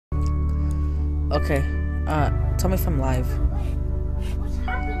Okay. Tell me if I'm live. What's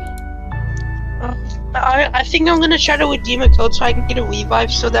happening? I think I'm gonna try to redeem a code so I can get a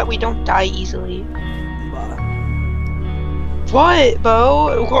revive so that we don't die easily. What,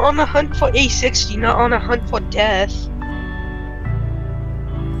 Bo? We're on a hunt for A-60, not on a hunt for death.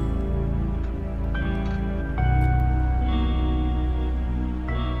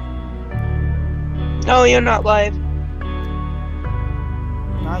 No, you're not live.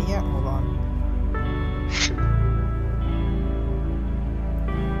 Not yet. Hold on.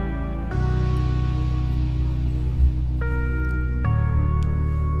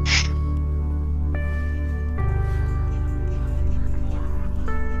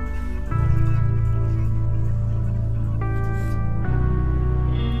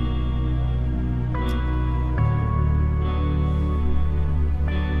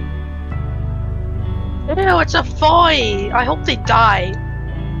 Ew, it's a fight! I hope they die.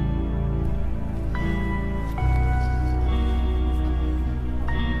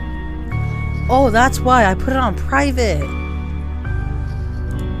 Oh, that's why I put it on private.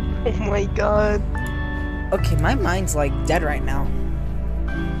 Oh my god. Okay, my mind's like dead right now.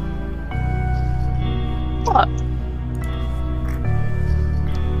 Fuck.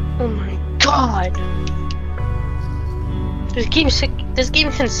 Oh my god. This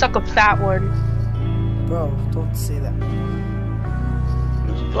game can suck a fat one. Bro, don't say that.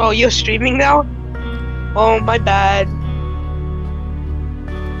 Oh, you're streaming now? Oh, my bad.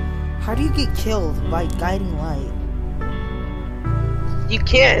 How do you get killed by guiding light? You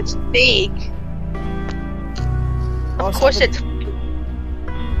can't, it's fake. Oh, Of course something- it's...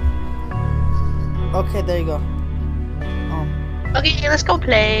 Okay, there you go. Okay, let's go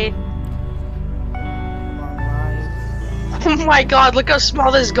play. I'm live. Oh my god, look how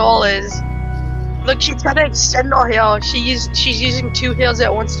small this goal is. Look, she's trying to extend her hair. She's using 2 hairs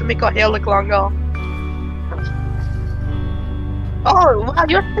at once to make her hair look longer. Oh, wow,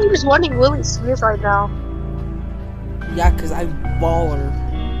 your team is winning really serious right now. Yeah, cause I'm baller.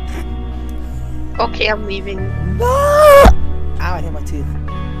 Okay, I'm leaving. No! Ow, I hit my tooth.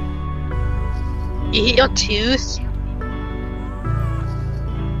 You hit your tooth?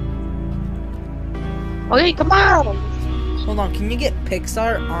 Okay, come on! Hold on, can you get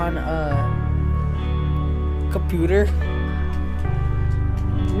Pixar on computer?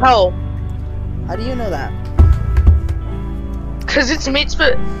 No. How do you know that? Cause it's made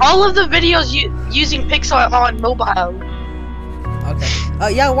for all of the videos using Pixar on mobile.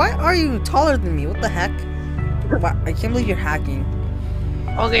 Okay. Yeah, why are you taller than me? What the heck? Why, I can't believe you're hacking.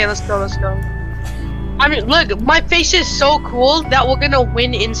 Okay, let's go, let's go. I mean, look, my face is so cool that we're gonna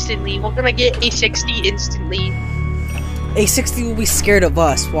win instantly. We're gonna get A-60 instantly. A-60 will be scared of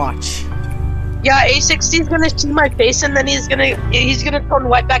us, watch. Yeah, A-60 is gonna see my face and then he's gonna turn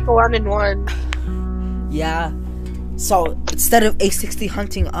right back around and run. Yeah. So, instead of A-60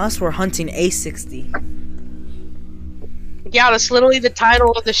 hunting us, we're hunting A-60. Yeah, that's literally the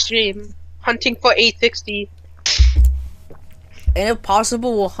title of the stream. Hunting for A-60. And if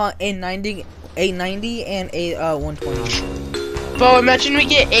possible, we'll hunt A-90 and A-120. Bro, imagine we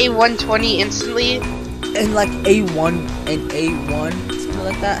get A-120 instantly. And like A1 and A1, something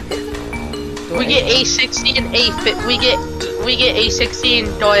like that. We get A-60 and we get A-60 and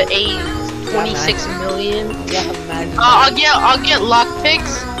A-26 million. Yeah, imagine. I'll get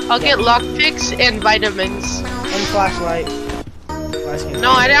lockpicks. I'll get lockpicks and vitamins. And flashlight.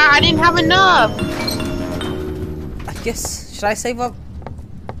 No, I didn't have enough. I guess, should I save up?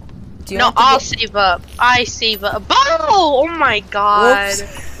 Do you No, want to I'll get... save up. I save up. Oh my god.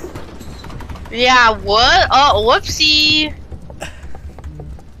 Whoops. Yeah, what? Oh, whoopsie.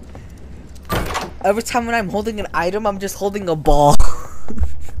 Every time when I'm holding an item, I'm just holding a ball.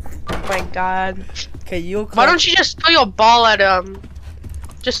 Oh my god. Okay, you. Why don't you just throw your ball at him?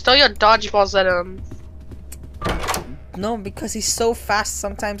 Just throw your dodgeballs at him. No, because he's so fast.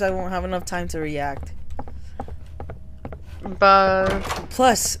 Sometimes I won't have enough time to react. But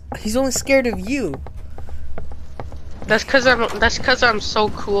Plus, he's only scared of you. that's cause I'm so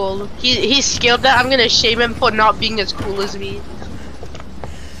cool. He's scared that I'm gonna shame him for not being as cool as me.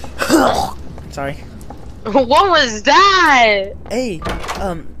 Sorry. What was that? Hey,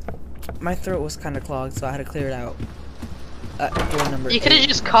 my throat was kind of clogged, so I had to clear it out. Door number You could have 8.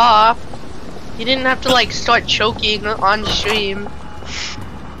 just coughed. You didn't have to like start choking on stream.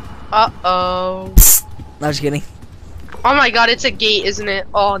 Uh-oh. No, just kidding. Oh my god, it's a gate, isn't it?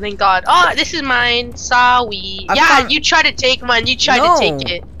 Oh, thank god. Oh, this is mine. Sorry. I Yeah, found- you tried to take mine. You tried No, to take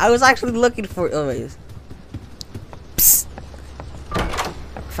it. I was actually looking for it. Oh, wait. Psst.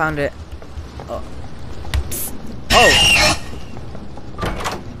 Found it. Oh. Oh.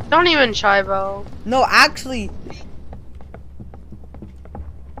 Don't even try, bro. No, actually.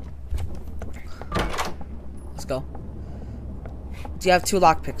 Let's go. Do you have 2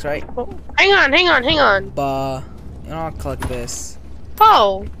 lockpicks, right? Oh, hang on. But you know, I'll collect this.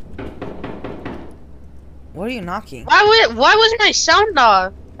 Oh, What are you knocking? why was my sound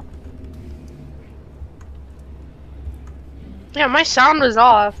off? Yeah, my sound was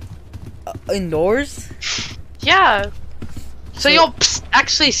off. Indoors? Yeah. So y'all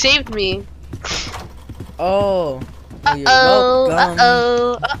actually saved me. Oh. Well, you're Uh-oh,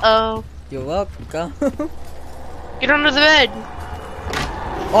 welcome. uh-oh. You're welcome. Get under the bed.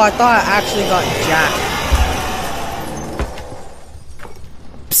 Oh, I thought I actually got jacked.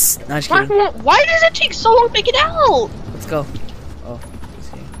 Psst, not just kidding. Why does it take so long to get out? Let's go. Oh, let's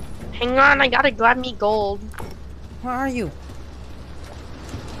see. Hang on, I gotta grab me gold. Where are you?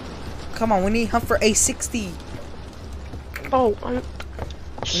 Come on, we need to hunt for A-60. Oh, We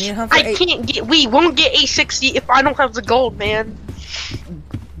need to hunt for I can't get. We won't get A-60 if I don't have the gold, man.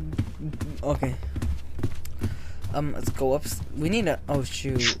 Okay. Let's go up. We need a. Oh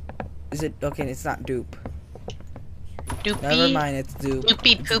shoot. Is it okay? It's not dupe. Doopy. Never mind. It's dupe.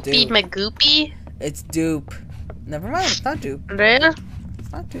 Doopy It's poopy dupe. McGoopy. It's dupe. Never mind. It's not dupe. There.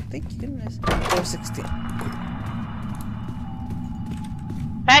 It's not dupe. Thank goodness. 416.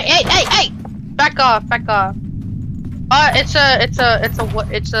 Hey! Back off! It's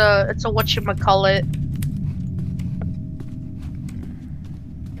a whatchamacallit.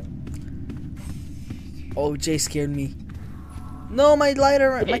 Oh, Jay scared me. No, my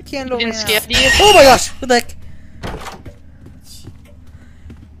lighter, my candle. Didn't ran scare out. you? Oh my gosh! What the heck?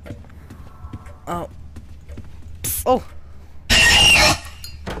 Oh. Oh.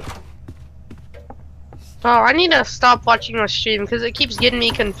 Oh, I need to stop watching my stream because it keeps getting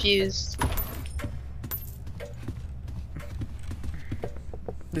me confused.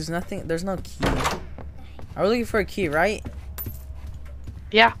 There's nothing. There's no key. Are we looking for a key, right?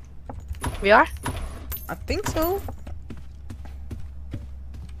 Yeah. We are? I think so.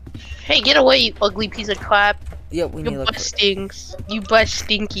 Hey, get away, you ugly piece of crap. Yep, we need to Your look butt for. stinks. You butt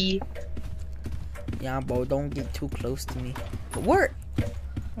stinky. Yeah, bro, don't get too close to me. But where?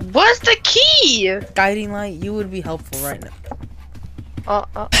 What's the key? Guiding light, you would be helpful right now.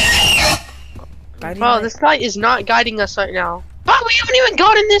 Guiding Bro, light? this light is not guiding us right now. Bro, we haven't even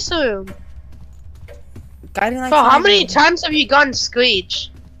got in this room. Guiding light. Bro, how many times have you gotten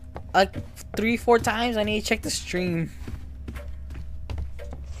Screech? Like 3-4 times. I need to check the stream.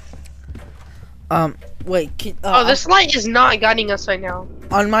 Wait. This light is not guiding us right now.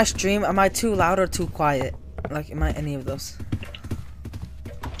 On my stream, am I too loud or too quiet? Like, am I any of those?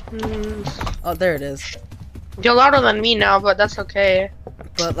 Oh, there it is. You're louder than me now, but that's okay.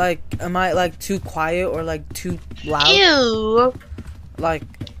 But like, am I like too quiet or like too loud? Ew. Like,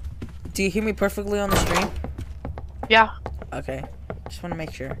 do you hear me perfectly on the stream? Yeah. Okay. Just want to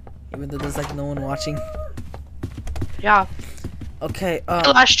make sure, even though there's like no one watching. Yeah. Okay.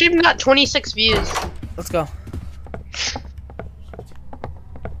 Last stream got 26 views. Let's go.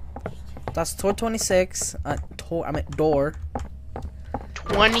 That's door 26. I meant door.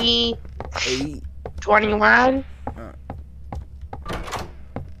 20. 8. 21.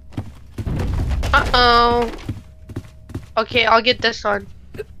 Uh-oh. Okay, I'll get this one.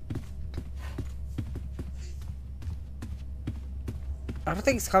 I don't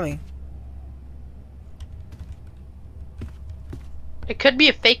think it's coming. It could be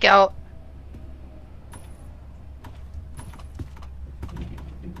a fake out.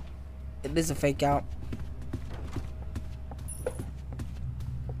 It is a fake out.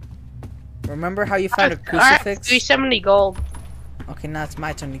 Remember how you found a crucifix? 370 gold. Okay, now it's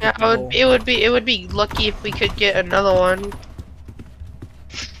my turn to Yeah, get the gold. it would be lucky if we could get another one.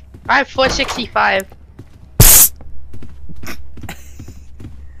 I have 465.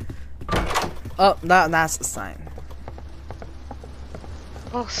 Oh, that's a sign.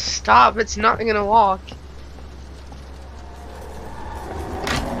 Oh, stop! It's not gonna walk.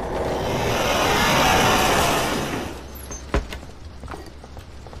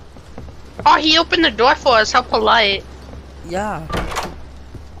 Oh, he opened the door for us. How polite. Yeah.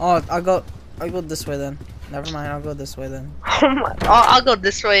 Oh, I'll go this way then. Never mind, I'll go this way then. Oh my! I'll go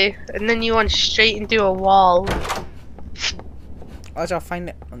this way, and then you went straight into a wall. Watch, I'll find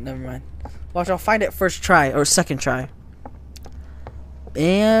it. Oh, never mind. Watch, I'll find it first try or second try.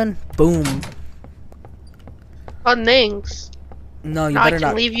 And boom. Oh, thanks. No, you Now I better can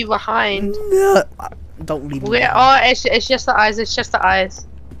not. leave you behind. No, don't leave me. Where? Oh, it's just the eyes. It's just the eyes.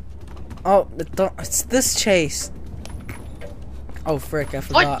 Oh, it's this chase. Oh frick, I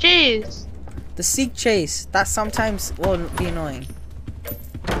forgot. What chase? The seek chase. That sometimes will be annoying.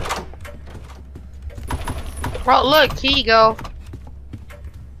 Bro, look, here you go.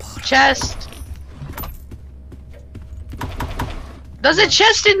 Chest. There's a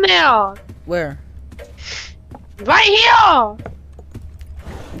chest in there. Where? Right here.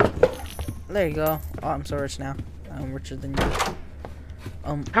 There you go. Oh, I'm so rich now. I'm richer than you.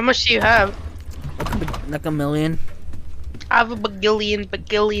 How much do you have? Like a million. I have a bagillion,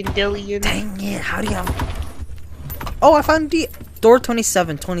 dillion. Dang it! How do you have? Oh, I found the door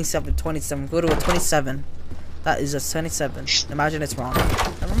 27. Go to a 27. That is a 27. Imagine it's wrong.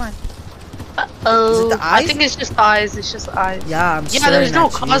 Never mind. Oh, Is it the eyes? I think it's just eyes. It's just eyes. Yeah, I'm. Yeah, there's no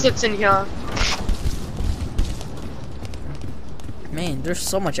staring at you. closets in here. Man, there's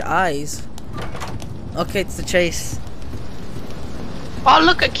so much eyes. Okay, it's the chase. Oh,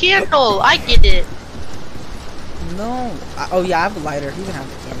 look, a candle. I get it. No. Oh yeah, I have a lighter. You can have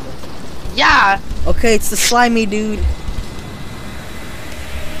the candle. Yeah. Okay, it's the slimy dude.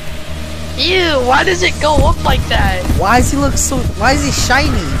 Ew, why does it go up like that? Why does he look so? Why is he shiny?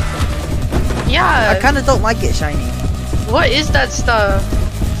 Yeah. I kind of don't like it shiny. What is that stuff?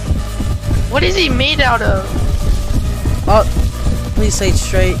 What is he made out of? Oh, please say it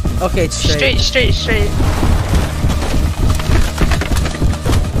straight. Okay, it's straight. Straight.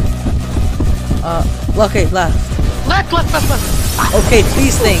 Okay, left. Left. Okay,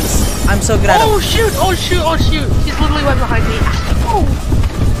 these things. I'm so good at them. Oh shoot. He's literally right behind me. Oh.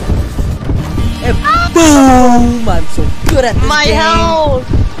 And boom! I'm so good at this My game. health.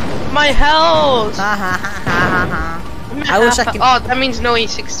 Ha ha ha ha ha. I wish I could. Oh, that means no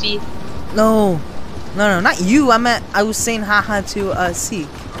A-60. No, not you. I was saying haha to Seek.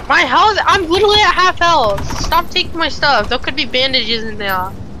 My health. I'm literally at half health. Stop taking my stuff. There could be bandages in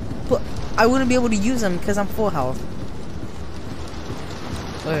there. But I wouldn't be able to use them because I'm full health.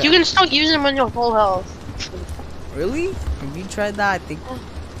 Wait, You can still use them when you're full health. really? Have you tried that? I think.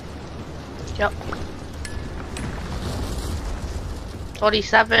 Yep.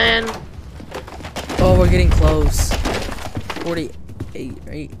 47. Oh, we're getting close. 48,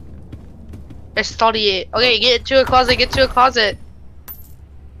 right? It's 38. Okay, get to a closet.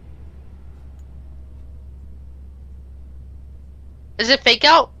 Is it fake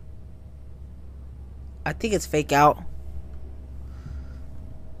out? I think it's fake out.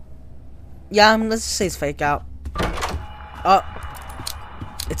 Yeah, let's just say it's fake out. Oh,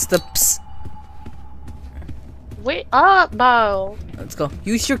 it's the ps. Wait up, Bo. Let's go.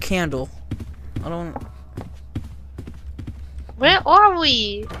 Use your candle. I don't. Where are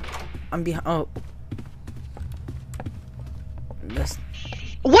we? I'm behind. Oh. This.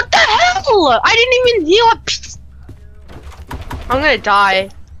 What the hell? I didn't even heal a psst. I'm gonna die.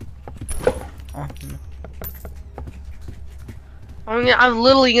 Oh. No. I'm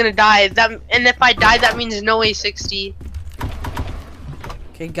literally gonna die. And if I die, that means no A-60.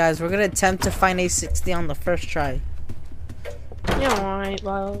 Okay, guys, we're gonna attempt to find A-60 on the first try. Yeah, alright,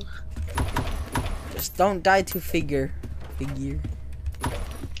 well. Just don't die to figure. Big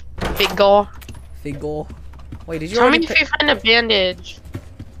Figure. goal. Wait, did you Tell me already if you find a bandage.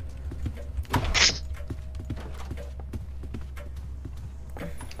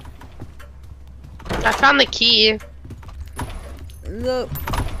 I found the key. Look.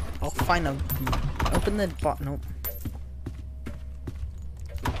 I'll find a. Open the bot. Nope.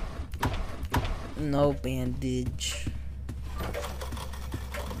 No bandage.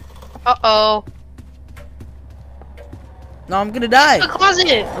 Uh-oh. No, I'm gonna die. The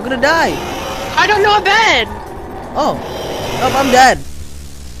closet. I'm gonna die. I don't know a bed. Oh. Nope, I'm dead.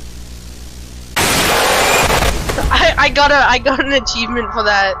 I got an achievement for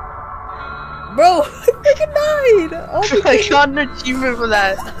that. Bro, I freaking died. Oh my I got an achievement for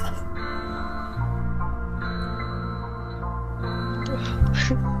that.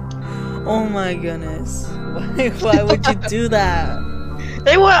 Oh my goodness. Why would you do that?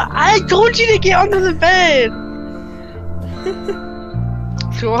 I told you to get under the bed.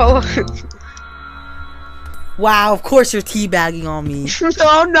 Well, Wow, of course you're teabagging on me.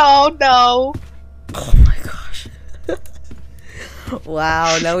 no. Oh my gosh.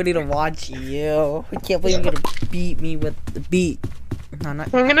 Wow, now we need to watch you. I can't believe you're gonna beat me with the beat. No,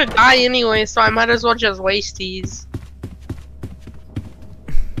 not. I'm gonna die anyway, so I might as well just waste these.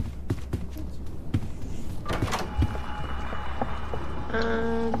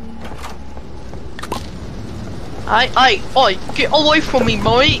 Oi, get away from me,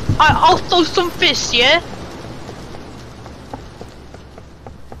 mate! I'll throw some fists, yeah?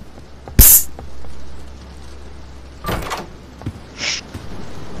 Psst.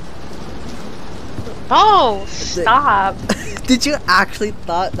 Oh, stop! Did you actually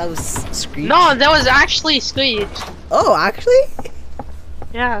thought that was Screech? No, that was actually Screech. Oh, actually?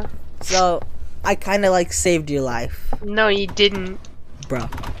 Yeah. So, I kind of like saved your life, No, you didn't. bro.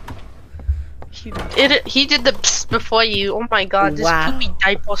 He did the psst before you. Oh my god, this Wow. poopy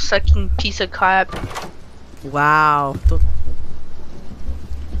diaper sucking piece of crap. Wow.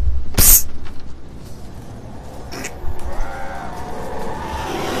 Psst.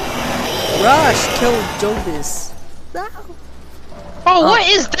 Rush, kill Jobis. No. Oh, what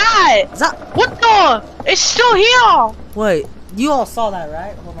is that? Is that? What the? It's still here! Wait, you all saw that,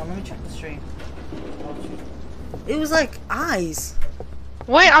 right? Hold on, let me check the stream. It was like eyes.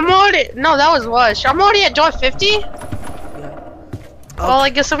 Wait, I'm already. No, that was Rush. I'm already at door 50. Yeah. Well, I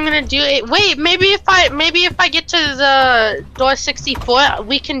guess I'm gonna do it. Wait, maybe if I get to the door 64,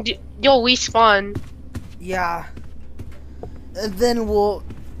 we can do. You'll respawn. Yeah. And then we'll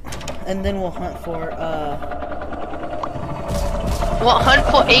hunt for We'll hunt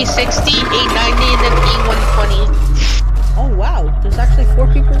for A-60, A-90, and then A-120. Oh wow, there's actually 4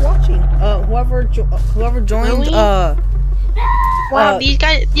 people watching. Whoever joined. Really? Wow, these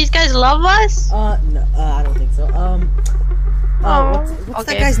guys love us. No, I don't think so. What's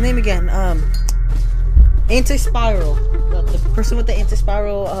that guy's name again? Anti-Spiral. The person with the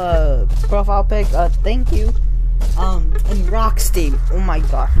anti-spiral profile pic. Thank you. And Rocksteam. Oh my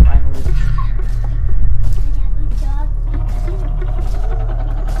gosh, finally.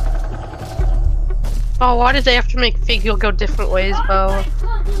 Oh, why did they have to make Figure go different ways, Bo?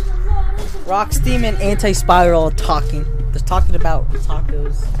 Rocksteam and Anti-Spiral are talking. They're talking about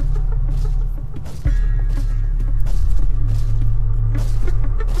tacos.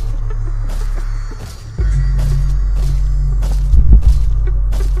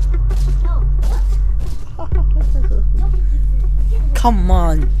 Come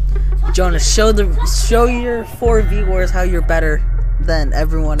on, Jonas. Show your 4 viewers how you're better than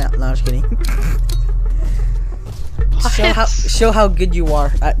everyone else. No, I'm just kidding. Show how good you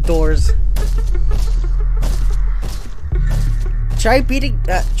are at doors. Try beating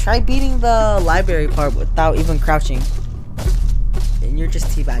the library part without even crouching, and you're just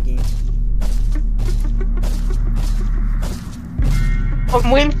teabagging.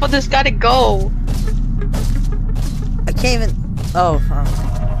 I'm waiting for this guy to go. I can't even. Oh.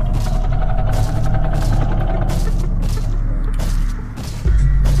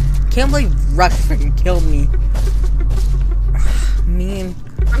 Can't believe Rush freaking killed me. Mean.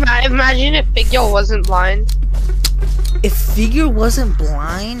 Imagine if Figure wasn't blind. If Figure wasn't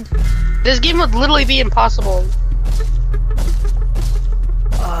blind, this game would literally be impossible.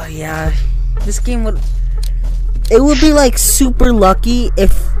 Oh yeah, this game would. It would be like super lucky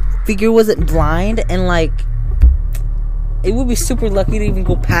if Figure wasn't blind, and like it would be super lucky to even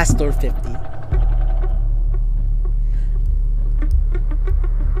go past door 50.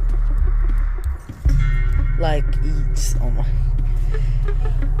 Like, oh my.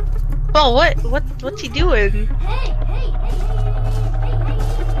 Well, what's he doing?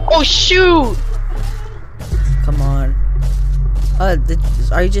 Oh shoot! Come on.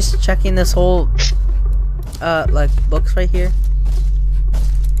 Are you just checking this whole like books right here?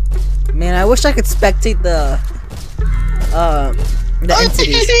 Man, I wish I could spectate the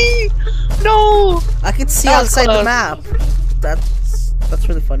entities. No! I could see That was outside the close. map. That's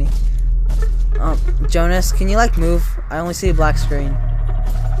really funny. Jonas, can you like move? I only see a black screen.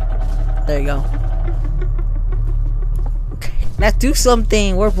 There you go. Okay. Now do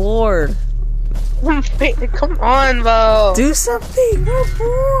something. We're bored. Come on, bro. Do something. We're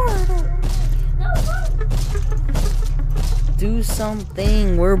bored. Do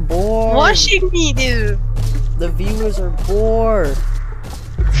something. We're bored. What should we do? The viewers are bored.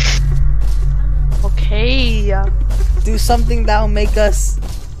 Okay. Do something that'll make us.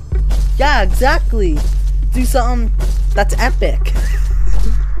 Yeah, exactly. Do something that's epic.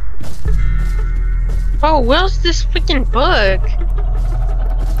 Oh, where's this freaking book?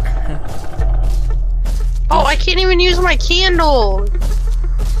 Oh, I can't even use my candle.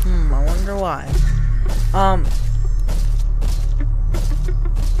 I wonder why.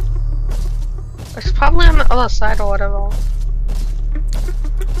 It's probably on the other side or whatever.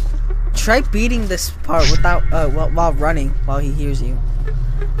 Try beating this part without while running while he hears you.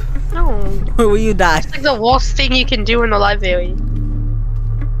 No. Or will you die? It's like the worst thing you can do in the library.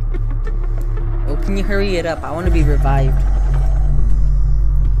 Oh, can you hurry it up? I want to be revived.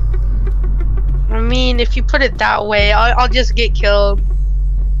 I mean, if you put it that way, I'll just get killed.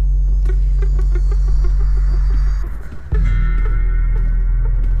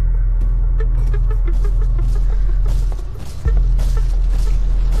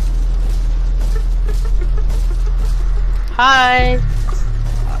 Hi.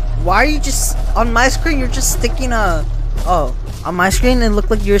 Why are you just on my screen? You're just sticking a. Oh, On my screen, it looked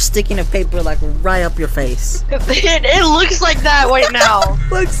like you were sticking a paper like right up your face. It looks like that right now.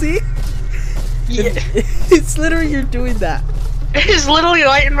 Look, see? Yeah. It's literally you're doing that. It's literally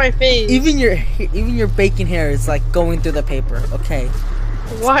right in my face. Even your bacon hair is like going through the paper. Okay.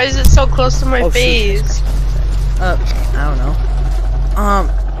 Why is it so close to my Oh, shoot. face? I don't know.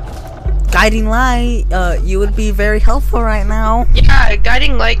 Guiding light. You would be very helpful right now. Yeah,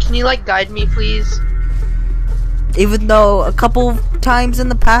 guiding light. Can you like guide me, please? Even though a couple times in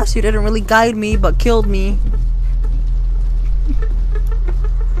the past you didn't really guide me, but killed me.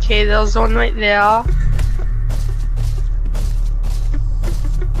 Okay, there's one right there.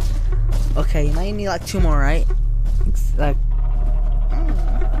 Okay, now you need like 2 more, right? It's like,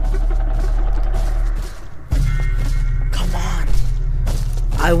 come on.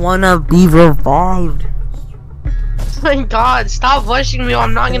 I wanna be revived. Oh my god, stop rushing me or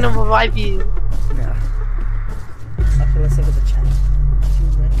I'm not gonna revive you. Yeah. Okay, let's look at the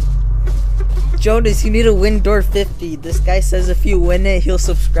chat. Jonas, you need to win door 50. This guy says if you win it, he'll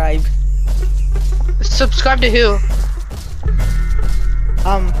subscribe. Subscribe to who?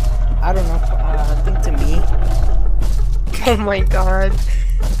 I don't know. I think to me. Oh my god.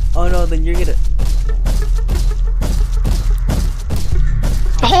 Oh no, then you're gonna.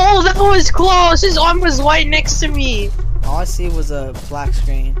 Oh, that was close! His arm was right next to me! All I see was a black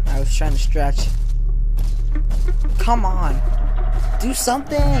screen. I was trying to stretch. Come on. Do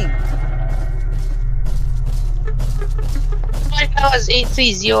something! That was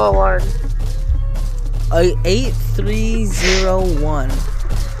 8301. 8301.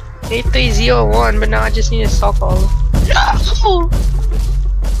 8301, but now I just need a cell call. No!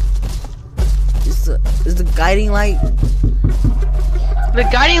 Is the guiding light? The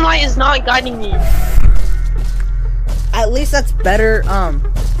guiding light is not guiding me. At least that's better.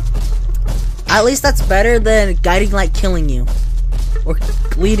 At least that's better than guiding light killing you or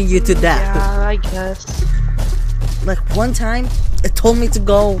leading you to death. Yeah, I guess. Like one time, it told me to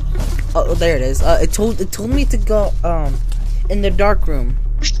go. Oh, there it is. It told me to go in the dark room,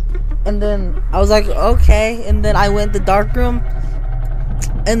 and then I was like, okay. And then I went to the dark room,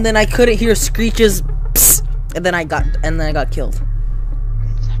 and then I couldn't hear screeches, psst, and then I got killed.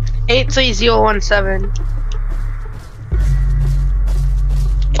 83017.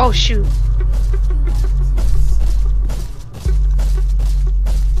 Oh shoot.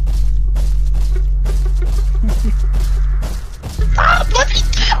 Stop, let me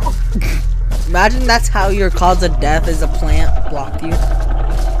go! Imagine that's how your cause of death is a plant blocked you.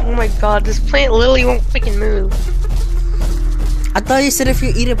 Oh my god, this plant literally won't freaking move. I thought you said if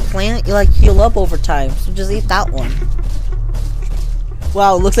you eat a plant, you like heal up over time. So just eat that one.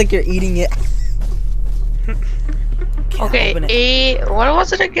 Wow, it looks like you're eating it. Okay, what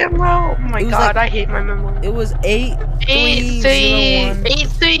was it again, bro? Oh my god, I hate my memory. It was 83017.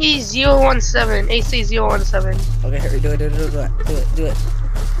 83017. 83017. Okay, hurry, do it.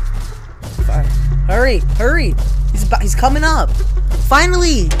 Fine. Hurry! He's coming up.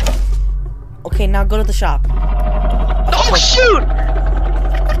 Finally. Okay, now go to the shop. Oh shoot!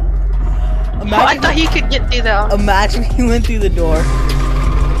 I thought he could get through there. Imagine he went through the door.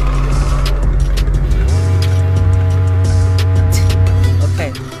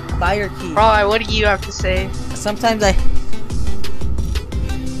 Okay, buy your key. Alright, what do you have to say? Sometimes I.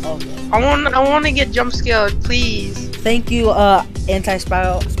 Okay. I want to get jump scared, please. Thank you,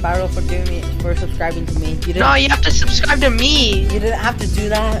 Anti-Spiral for subscribing to me. No, you have to subscribe to me. You didn't have to do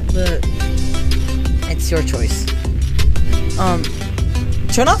that, but it's your choice.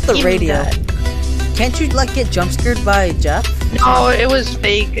 Turn off the radio. Can't you like get jump scared by Jeff? No, it was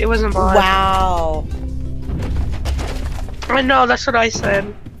fake. It wasn't bot. Wow. I know, that's what I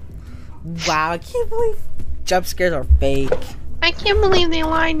said. Wow, I can't believe jump scares are fake. I can't believe they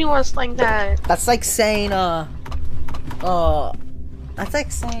lied to us like that. That's like saying, that's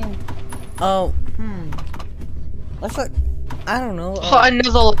like saying, that's like, I don't know.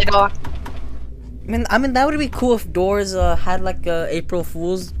 Another light. I mean, that would be cool if Doors had like a April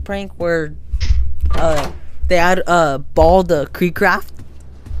Fool's prank where they had bald Creecraft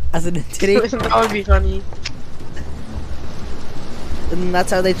as an entity. That would be funny. And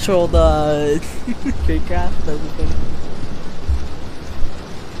that's how they trolled Creecraft. That would be funny.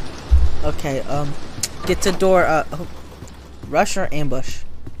 Okay, get to door. Rush or ambush?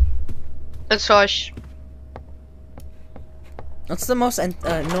 Let's rush. What's the most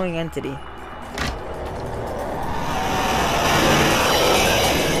annoying entity?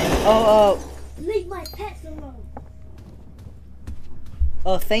 Leave my pets alone.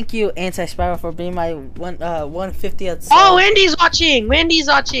 Oh, thank you, Anti-Spiral, for being my 150th. Oh, Wendy's watching. Wendy's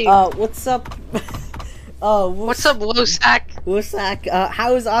watching. What's up? Oh, What's up, Wosak? Wosak,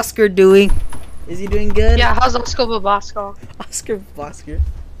 how is Oscar doing? Is he doing good? Yeah, how's Oscar Babasco? Oscar.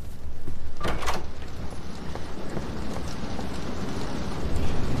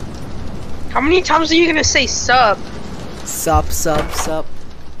 How many times are you gonna say sup? Sup.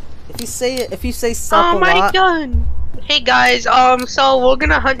 If you say sup Oh a my lot, god. Hey guys, so we're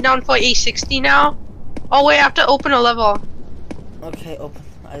gonna hunt down for A-60 now. Oh wait, I have to open a level. okay, open.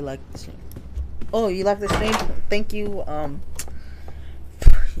 I like this stream. Oh, you like the stream? Thank you.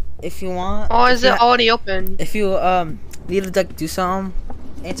 If you want. Oh, if is you it already open? If you need to like do some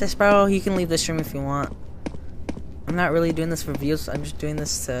anti-spiral, you can leave the stream if you want. I'm not really doing this for views. I'm just doing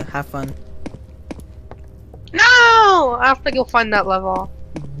this to have fun. No! I have to go find that level.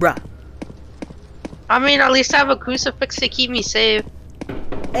 Bruh. I mean, at least I have a crucifix to keep me safe.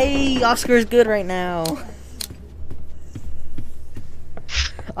 Hey, Oscar's good right now.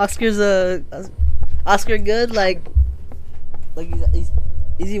 Oscar's Oscar good, like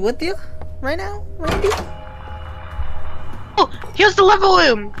is he with you right now, Randy? Oh, here's the level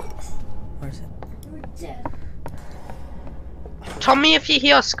room. Where is it? You're dead. Tell me if you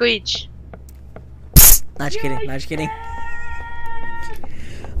hear a screech. Not just kidding.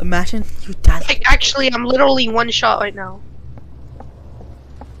 Imagine you died. Like, actually, I'm literally one shot right now.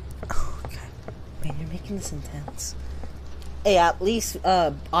 Oh, okay. Man, you're making this intense. Hey, at least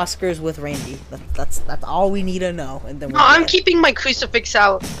Oscar's with Randy. That's all we need to know, and then we're No, I'm good. keeping my crucifix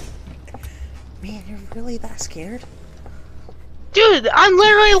out. Man, you're really that scared? Dude, I'm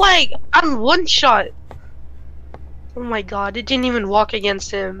literally like, I'm one shot. Oh my god, it didn't even walk against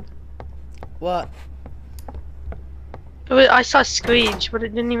him. What? I saw Screech, but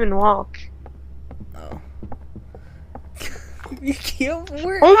it didn't even walk. Oh. You can't.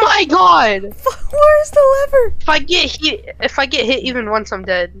 Where? Oh my god! Where's the lever? If I get hit even once, I'm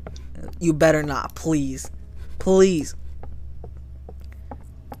dead. You better not, please. Please.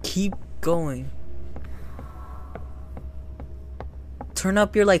 Keep going. Turn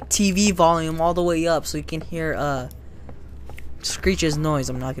up your like TV volume all the way up so you can hear Screech's noise.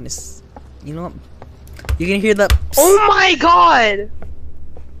 I'm not gonna. You know what? You can hear the. Oh my god!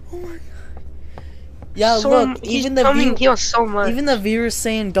 Oh my god. Yeah, So, look. he's Even the coming here so much. even the viewers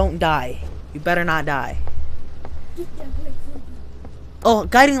saying don't die. You better not die. Get that away from me. Oh,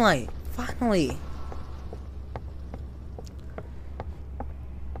 guiding light. Finally.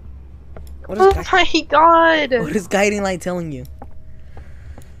 What is, Oh my god! what is guiding light telling you?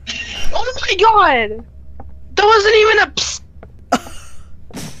 Oh my god! There wasn't even a psst.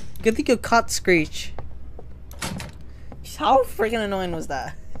 Good thing you caught Screech. How freaking annoying was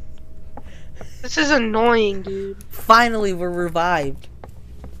that? This is annoying, dude. Finally, we're revived.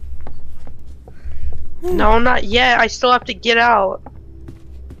 No, not yet. I still have to get out.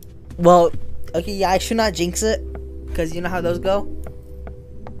 Well, okay, yeah, I should not jinx it, because you know how those go.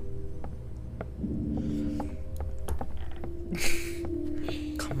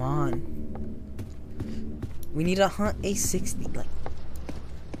 Come on. We need to hunt A-60. Like,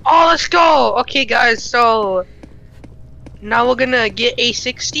 Oh, let's go! Okay, guys, so... Now we're gonna get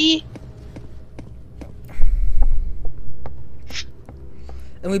A-60.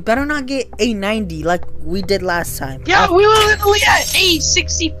 and we better not get A-90 like we did last time. Yeah, we were literally at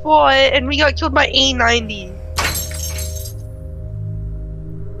A-64 and we got killed by A-90.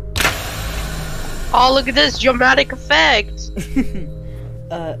 Oh, look at this dramatic effect.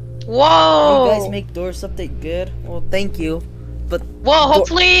 Whoa! You guys make Doors update good. Well, thank you. But Well,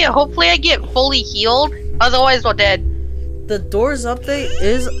 hopefully I get fully healed. Otherwise, we're dead. the Doors update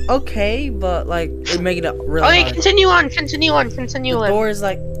is okay, but like it make it really Okay, hard. continue on. The door is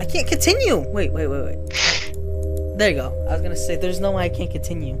like I can't continue. Wait. There you go. I was gonna say there's no way I can't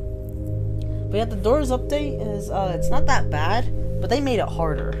continue. But yeah, the Doors update is it's not that bad, but they made it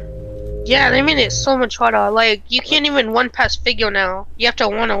harder. Yeah, they made it so much harder. Like, you can't even one past Figure now. You have to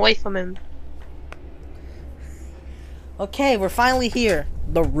run away from him. Okay, we're finally here.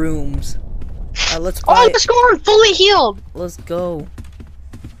 The rooms. Let's Oh, buy. let's go on fully healed. Let's go.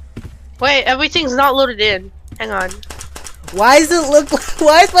 Wait, everything's not loaded in. Hang on. Why does it look like?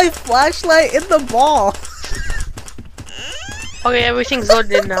 Why is my flashlight in the ball? Okay, everything's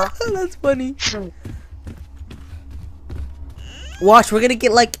loaded in now. That's funny. Watch, we're gonna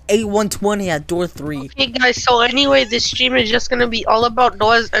get like A120 at door 3. Hey guys, so anyway, this stream is just gonna be all about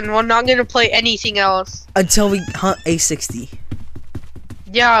doors, and we're not gonna play anything else. Until we hunt A60.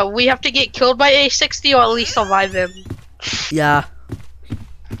 Yeah, we have to get killed by A-60 or at least survive him. Yeah.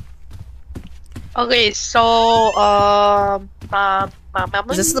 Okay, so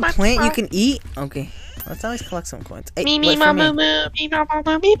Is this the plant you can eat? Okay. Let's always collect some coins. Hey, Me, wait me, for ma, me. moo, moo, me, ma, ma,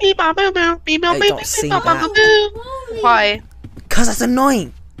 moo, me, me, ma, moo, moo, me, ma, Hey, moo, don't me, sing ma, ma, that. moo, moo. Why? Cause that's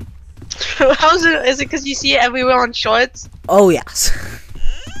annoying. How's it? Is it because you see it everywhere on shorts? Oh yes.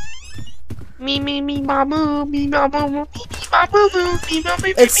 Me, ma, moo, me, ma, moo, moo, me, ma, moo, moo, me, ma,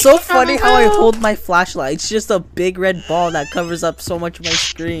 moo, It's me, so ma, funny moo, how I moo. hold my flashlight. It's just a big red ball that covers up so much of my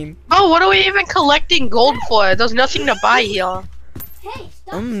screen. Oh, what are we even collecting gold for? There's nothing to buy here. Hey,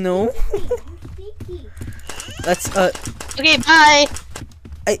 stop. No. Sneaky. Let's Okay, bye.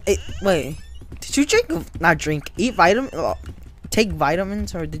 wait. Did you drink? Not drink. Eat vitamin. Take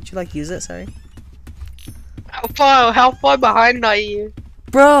vitamins, or did you like use it? Sorry, How far behind are you?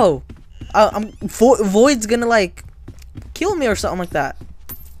 bro. Void's gonna like kill me or something like that,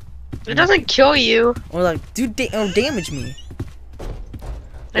 It doesn't kill you. or like or damage me.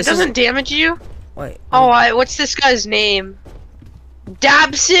 It doesn't damage you. Wait. Oh, what's this guy's name?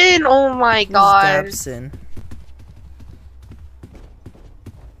 Dabson. Oh my who's god. Dabson?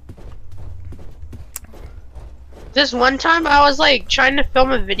 This one time I was like trying to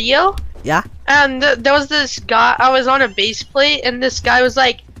film a video. Yeah. And there was this guy. I was on a base plate, and this guy was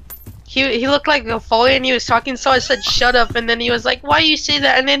like, he looked like a foley, and he was talking. So I said, "Shut up!" And then he was like, "Why you say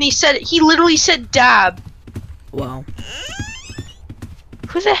that?" And then he literally said, "Dab." Wow.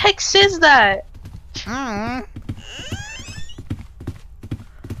 Who the heck says that?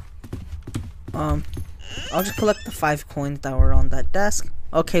 I'll just collect the 5 coins that were on that desk.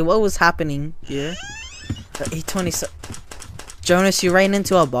 Okay, what was happening here? The 820. Jonas, you ran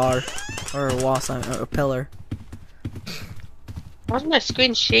into a bar or a wall sign or a pillar. Why was my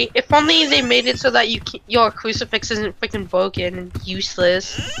screen shake? If only they made it so that your crucifix isn't freaking broken and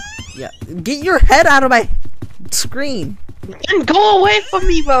useless. Yeah, get your head out of my screen. And go away from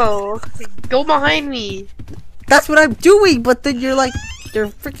me, bro. Go behind me. That's what I'm doing, but then you're freaking your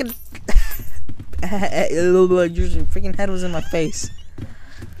freaking head was in my face.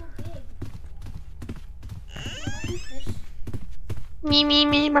 Me,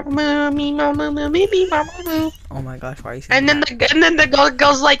 ma, moo, me, ma, moo, moo, me, ma, moo, moo. Oh my gosh, why are you saying And that? then the girl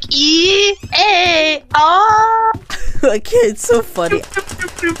goes like E-A-R. I can't, it's so funny.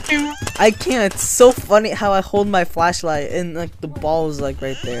 I can't, it's so funny how I hold my flashlight and like the ball is like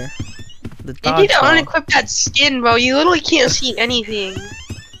right there. The You need to dodgeball. unequip that skin, bro. You literally can't see anything.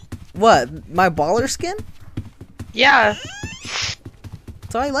 What? My baller skin? Yeah.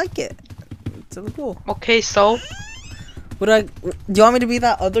 So I like it. It's really cool. Okay, so Do you want me to be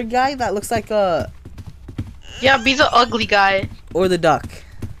that other guy that looks like yeah, be the ugly guy. or the duck?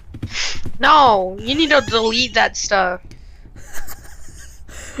 No, you need to delete that stuff.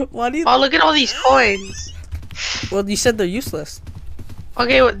 Why do you? Oh, look at all these coins. Well, you said they're useless.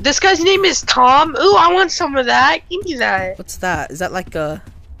 Okay, this guy's name is Tom. Ooh, I want some of that. Give me that. What's that? Is that like a?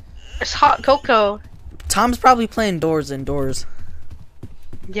 It's hot cocoa. Tom's probably playing doors indoors.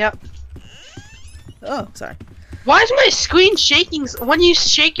 Yep. Oh, sorry. Why is my screen shaking? When you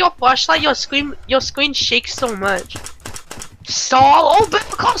shake your flashlight, your screen shakes so much. Saul? Oh,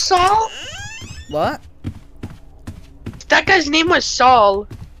 better call Saul. What? That guy's name was Saul.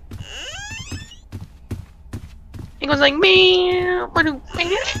 He goes like me.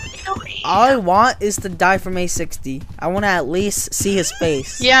 All I want is to die from A-60. I want to at least see his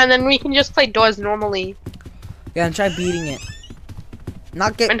face. Yeah, and then we can just play doors normally, Yeah, and try beating it.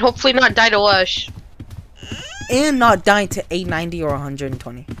 Not get and hopefully not die to Lush. and not dying to 890 or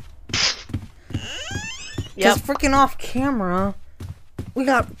 120. Yep. Cause freaking off camera, we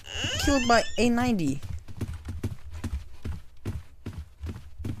got killed by A90.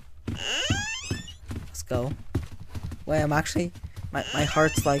 Let's go. Wait, I'm actually my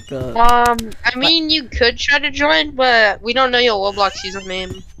heart's like I mean, you could try to join, but we don't know your Roblox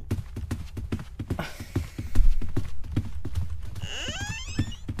username.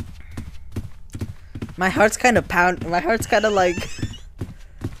 my heart's kind of my heart's kind of like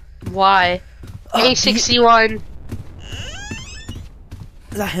Why? A61.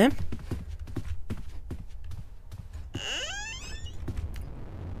 Is that him?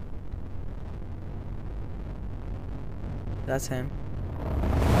 That's him.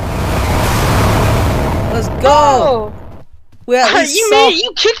 Let's go! Oh! We at least saw.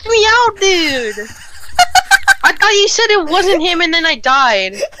 You kicked me out, dude! I thought you said it wasn't him and then I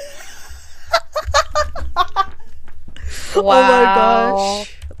died. Wow. Oh my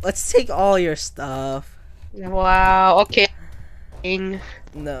gosh. Let's take all your stuff. Wow, okay.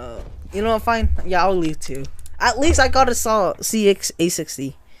 No. You know what, fine. Yeah, I'll leave too. At least I got a saw CX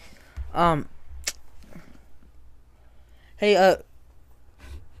A60. Hey,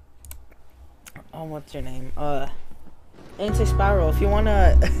 oh, what's your name? Anti-Spiral, if you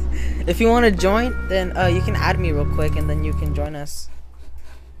wanna if you wanna join, then you can add me real quick and then you can join us.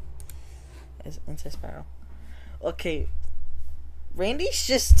 It's Anti-Spiral. Okay. Randy's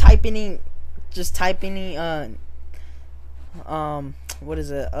just typing what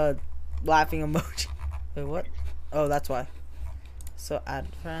is it? Laughing emoji. Wait, what? Oh, that's why. So add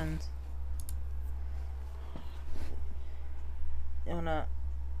friends. You wanna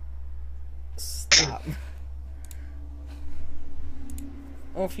stop?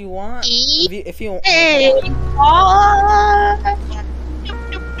 Or if you want, if you want,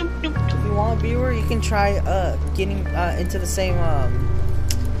 viewer, you can try getting into the same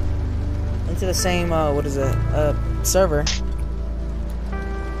what is it? Server.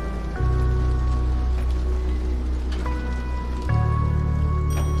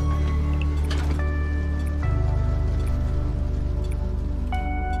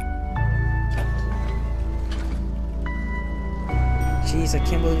 Jeez, I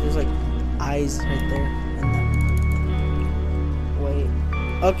can't believe there's like eyes right there. And then... Wait.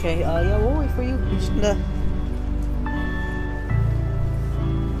 Okay, yeah, we'll wait for you. I'm just gonna...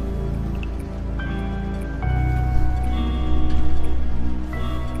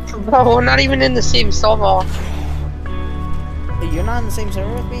 Bro, we're not even in the same server. You're not in the same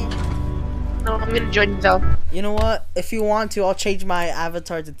server with me? No, I'm gonna join you though. You know what? If you want to, I'll change my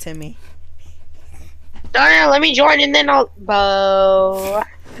avatar to Timmy. No, let me join and then I'll... Bo.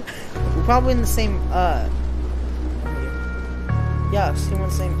 We're probably in the same, yeah, still in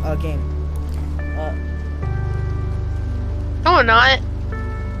the same, game. No, we're not.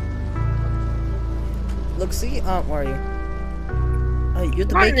 Look, see, where are you? You're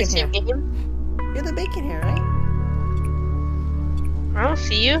the We're not in the bacon same hair. game. You're the bacon hair, right? I don't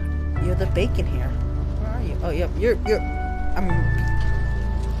see you. You're the bacon hair. Where are you? Oh, yep, you're,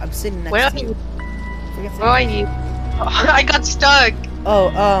 I'm sitting next Where to are you. you? Forget Where are you? Oh, I got stuck. Oh,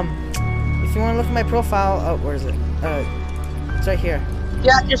 if you want to look at my profile, oh, where is it? It's right here.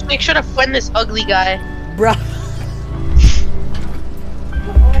 Yeah, just make sure to friend this ugly guy. Bruh.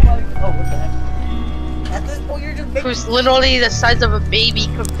 Oh my, oh, what the heck? At this point, you're just making... Who's literally the size of a baby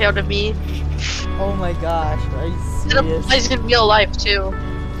compared to me. Oh my gosh, are you It serious? applies in real life too.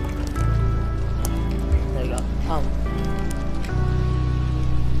 There you go.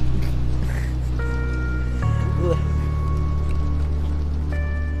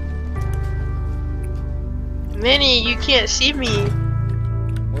 Minnie, you can't see me.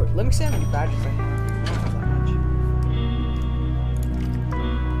 Let me see how many badges I have. I don't have that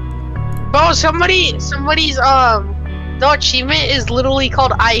much. Bro, somebody's the achievement is literally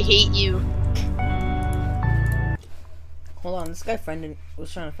called I hate you. Hold on, this guy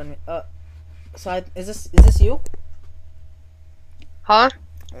was trying to friend me. So is this you? Huh?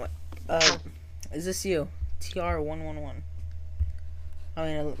 Is this you? TR111. I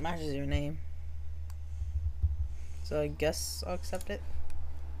mean, it matches your name. So I guess I'll accept it.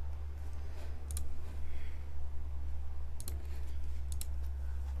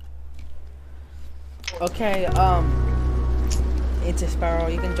 Okay, Anti-Spiral,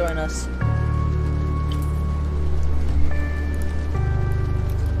 you can join us.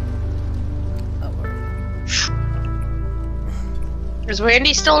 Is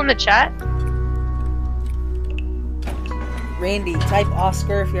Randy still in the chat? Randy, type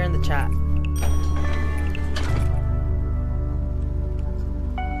Oscar if you're in the chat.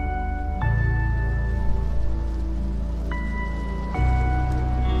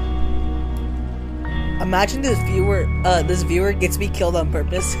 Imagine this viewer gets me killed on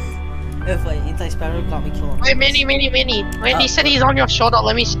purpose. If like Anti-Spiral got me killed on purpose. Wait, Minnie. Randy said he's on your shoulder.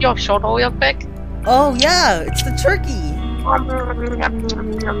 Let me see your shoulder real quick. Oh yeah, it's the turkey.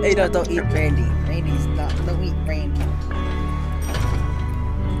 Hey, no, don't eat Randy. Randy's not. Don't eat Randy.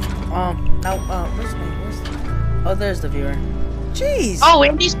 Now, where's oh, there's the viewer. Jeez. Oh,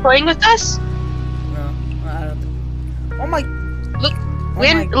 Randy's playing with us? No, I don't think. Oh my. Look,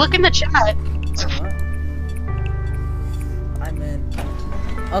 my- look in the chat. What? I'm in.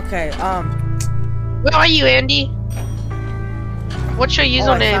 Okay, Where are you, Andy? What's your oh, I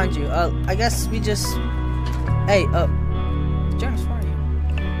username? found you. I guess we just. Hey, James, where are you?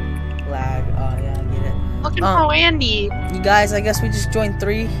 Lag. Oh yeah, I get it. Looking for Andy. You guys, I guess we just joined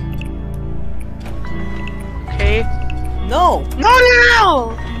 3. Okay. No. No!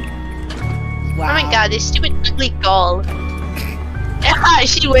 Wow. Oh my god, this stupid ugly girl.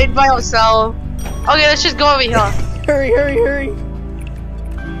 She went by herself. Okay, let's just go over here. Hurry.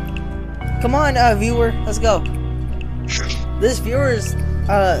 Come on, viewer, let's go. This viewer's,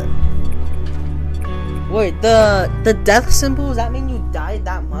 wait, the death symbol, does that mean you died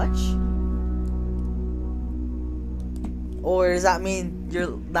that much? Or does that mean you're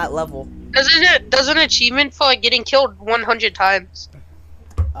that level? Does an achievement for like getting killed 100 times?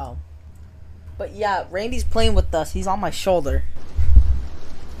 Oh. But yeah, Randy's playing with us. He's on my shoulder.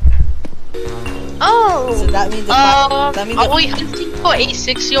 Oh. So that means are we hunting for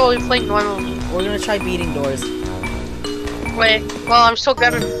A-60 or are we playing normally? we're gonna try beating doors. Wait, well I'm still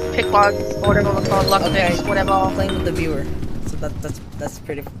grabbing pick lock or whatever we're called, luck Okay. picks, whatever. I'm playing with the viewer. So that's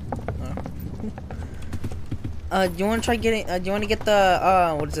pretty. Do you want to try getting? Do you want to get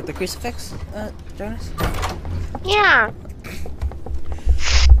the what is it? The crucifix, Jonas? Yeah.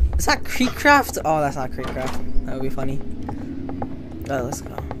 Is that Creekcraft? Oh, that's not Creekcraft. That would be funny. Let's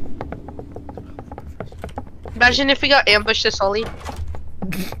go. Imagine if we got ambushed this early.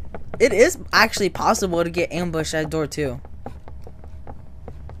 It is actually possible to get ambushed at door 2.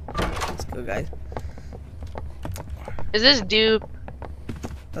 Let's go, guys. Is this dupe?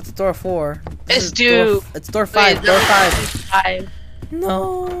 That's door 4. It's dupe. It's door 5. Wait, Door no, 5.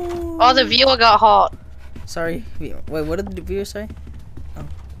 No. Oh, the viewer got hot. Sorry. Wait, what did the viewer say? Oh.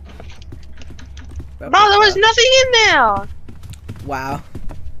 Bro, there was nothing in there. Wow.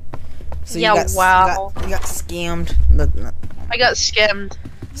 So Yeah, wow. You got scammed. I got skimmed.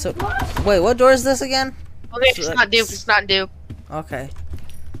 So, wait, what door is this again? Okay, it's not dupe. It's not dupe. Okay.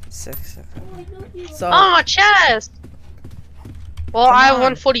 6. So. Oh, chest. Well, Come I have on.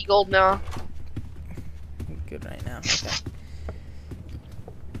 140 gold now. Good right now. Okay.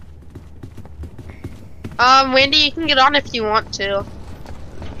 Wendy, you can get on if you want to.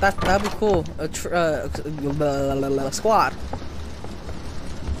 That'd be cool. Squad.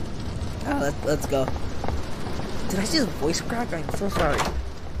 Let's go. Did I just voice crack? I'm so sorry.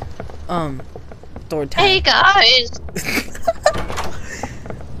 Door 10. Hey guys.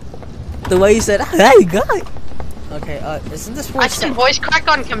 The way you said, "Hey guys." Okay. Isn't this where I can voice crack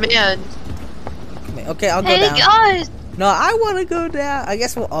on command. Okay, I'll go Hey down. guys. No, I want to go down. I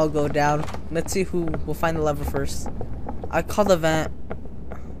guess we'll all go down. Let's see who will find the lever first. I call the vent.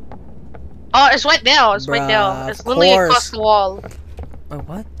 Oh, it's right there. It's right Bruh, there. It's of literally course. across the wall. Wait,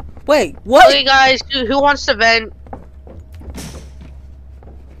 what? Wait, what? Okay, guys, who wants to vent?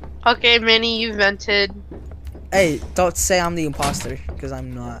 Okay, Minnie, you vented. Hey, don't say I'm the imposter, because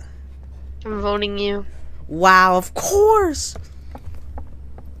I'm not. I'm voting you. Wow, of course.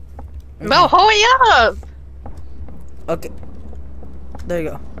 Bro, hurry up! Okay. There you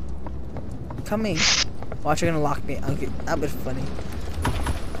go. Come in. Watch, you're gonna lock me. Okay, that was funny.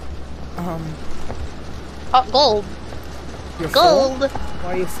 Oh, gold. You're full? Gold.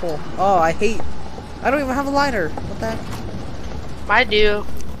 Why are you full? Oh, I don't even have a lighter. What the heck? I do.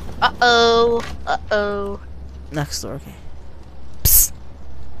 Uh-oh. Uh-oh. Next door, okay. Psst.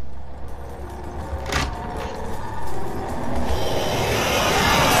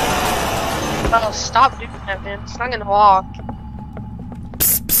 Oh, stop doing that, man. It's not gonna walk.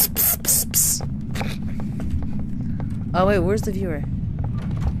 Psst, psst, psst, psst, psst. Oh, wait, where's the viewer?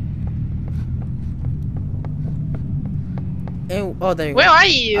 Oh, there you go. Where are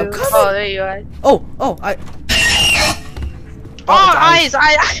you? I'm coming. Oh, there you are. Oh, Eyes!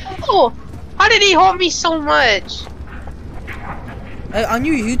 Oh! How did he hold me so much? On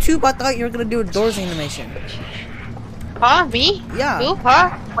your YouTube, I thought you were gonna do a doors animation. Huh? Me? Yeah. Who? Huh?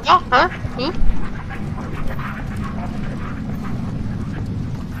 Oh, huh? Who?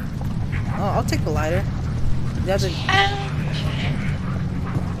 Oh, I'll take the lighter. The other.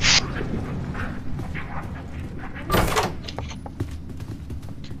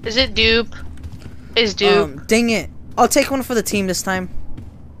 Is it dupe? Is dupe? Dang it! I'll take one for the team this time.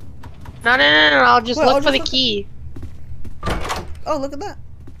 No, I'll just Wait, look I'll for just the key. Oh, look at that.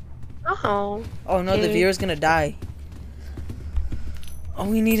 Oh. Oh no, the Okay. viewer's gonna die. Oh,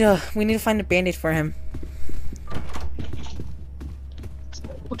 we need to find a band-aid for him.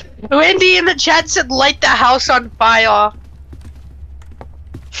 Wendy in the chat said light the house on fire.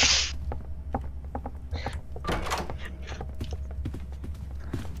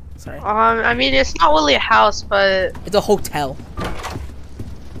 Sorry. I mean, it's not really a house, but It's a hotel.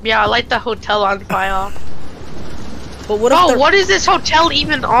 yeah, light the hotel on fire. But what if Oh, they're- what is this hotel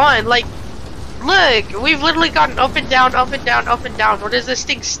even on? Like, look, we've literally gone up and down, up and down, up and down. What is this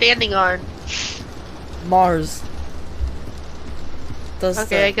thing standing on? Mars. Does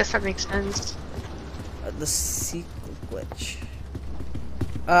Okay, I guess that makes sense. the sequel glitch.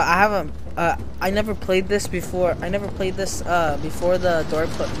 I haven't. I never played this before. I never played this before the door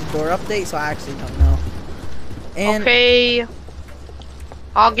update, so I actually don't know. And Okay,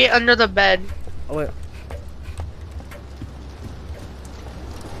 I'll get under the bed. oh wait.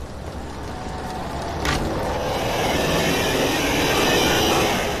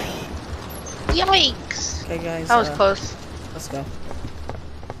 Yikes! Okay, guys. That was close. Let's go.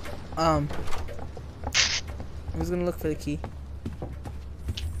 Who's gonna look for the key?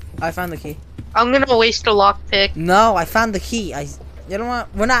 I found the key. I'm gonna waste a lockpick. No, I found the key. You know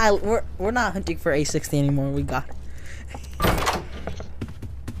what? We're not hunting for A-60 anymore. We got it.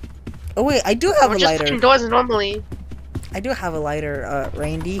 Oh wait, I do have We're a just lighter. indoors normally. I do have a lighter,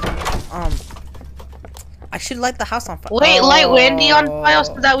 Randy. I should light the house on fire. Wait, light Randy on fire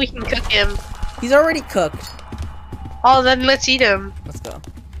so that we can cook him. He's already cooked. Oh, then let's eat him. Let's go.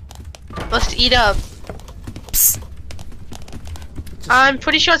 Let's eat up. Psst. I'm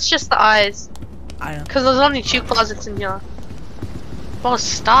pretty sure it's just the eyes. I know. Cause there's only 2 closets in here. Oh,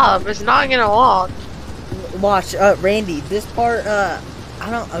 stop! It's not gonna walk. Watch, Randy. This part, I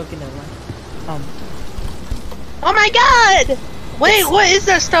don't. Okay, never mind. Oh my god! Wait, what is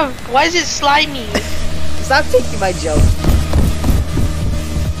that stuff? Why is it slimy? Stop taking my joke.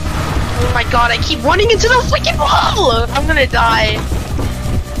 Oh my god! I keep running into the freaking wall. I'm gonna die.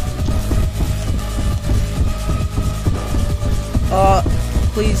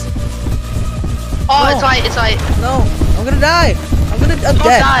 Please. Oh, No. it's right. It's right. No, I'm gonna die. I'm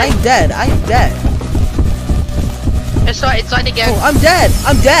dead. die. I'm dead. I'm dead. It's right. It's right again. Oh, I'm dead.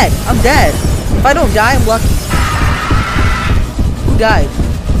 I'm dead. I'm dead. If I don't die, I'm lucky. Who died?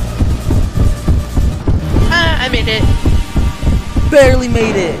 I made it. Barely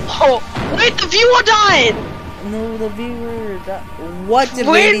made it. Oh, wait! The viewer died. No, the viewer died. What did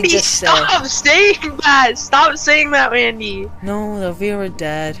Randy, Randy just say? stop saying that. Stop saying that, Randy. No, the viewer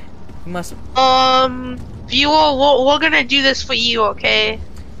dead. We must. Viewer, we're gonna do this for you, okay?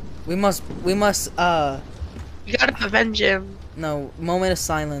 We must. You gotta avenge him. No, moment of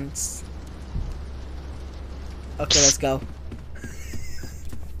silence. Okay, let's go.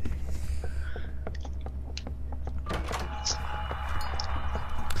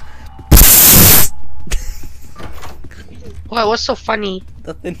 What? What's so funny?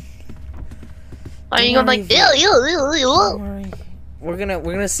 Nothing. Are you Don't gonna like? worry, Ew, ew, ew, ew. Don't worry. We're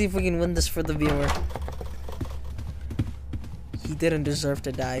gonna see if we can win this for the viewer. He didn't deserve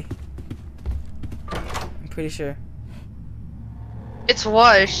to die. I'm pretty sure. It's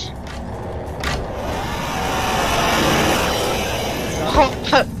Wash.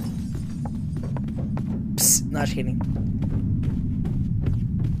 Psst, not kidding.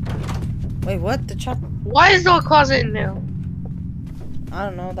 Wait, what? The chop? Why is there a closet in there? I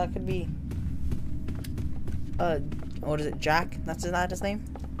don't know. That could be. What is it? Jack? That's not his name.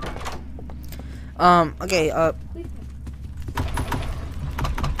 Okay.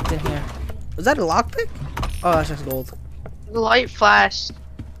 It's in here. Was that a lockpick? Oh, that's just gold. The light flashed.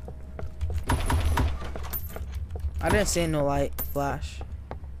 I didn't see no light flash.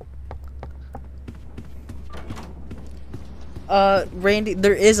 Randy,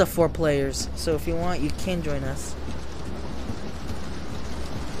 there is a 4 players, so if you want, you can join us.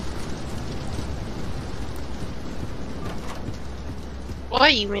 Why are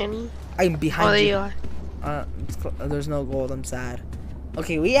you, Manny? I'm behind Oh, there you. you are. There's no gold. I'm sad.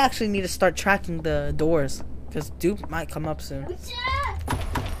 Okay, we actually need to start tracking the doors, because dupe might come up soon.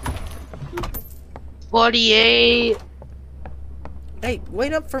 48. Hey,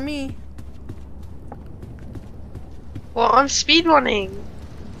 wait up for me. Well, I'm speedrunning.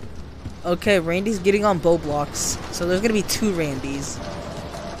 Okay, Randy's getting on bow blocks, so there's gonna be 2 Randys.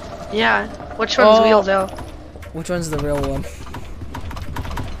 Yeah. Which one's real, though? Which one's the real one?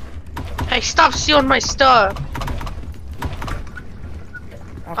 Hey, stop stealing my stuff.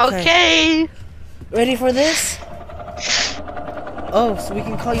 Okay. Ready for this? Oh, so we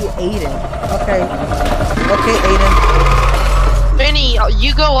can call you Aiden. Okay. Okay, Aiden. Manny,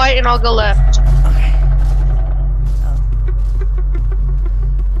 you go right and I'll go left. Okay. Oh.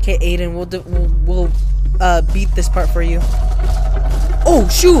 Okay, Aiden, we'll beat this part for you. Oh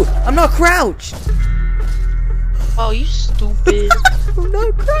shoot! I'm not crouched. Oh, you stupid. I'm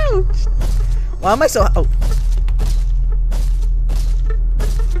not crouched. Why am I so? Oh.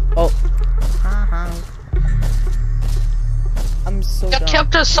 Oh. I'm so Your dumb.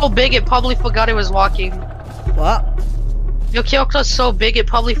 character's so big it probably forgot it was walking. What? Your character's so big it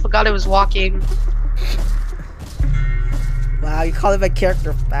probably forgot it was walking. Wow, you calling my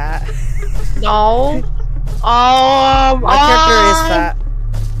character fat? No. My character is fat.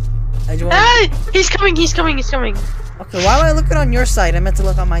 Hey! He's coming, he's coming, he's coming. Okay, why am I looking on your side? I meant to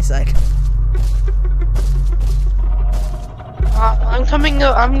look on my side. I'm coming,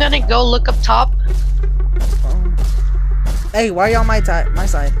 I'm gonna go look up top. Hey, why are you on my side?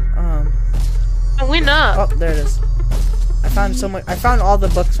 We're not. Oh, there it is. I found so much. I found all the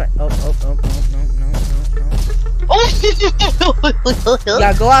books. Right. Oh, no. Oh!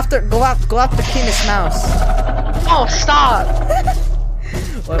 Yeah, go after Penis Mouse. No, stop.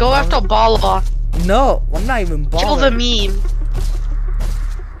 What, Go after Bala. No, I'm not even Kill bothered. the meme.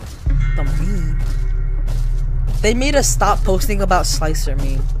 The meme. They made us stop posting about Slicer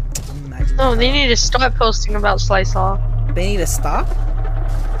meme. Imagine. No, they need to start posting about Slice Law. They need to stop?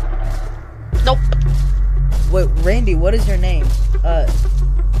 Nope. Wait, Randy, what is your name? My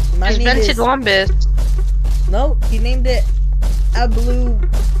It's name Vented is... Wombus. No, he named it Ablu.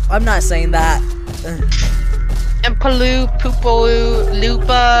 I'm not saying that. And Paloo, Poopaloo,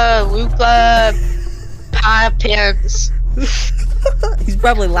 Lupa, Woopa, Pie Pants. He's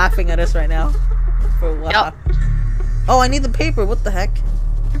probably laughing at us right now. For what? Yep. Oh, I need the paper. What the heck?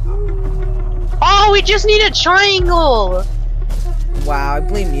 Oh, we just need a triangle. Wow, I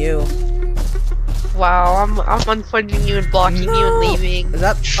blame you. Wow, I'm unfriending you and blocking you and leaving. Is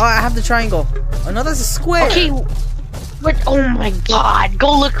that? Oh, I have the triangle. Oh no, that's a square. Okay. What? Oh my God!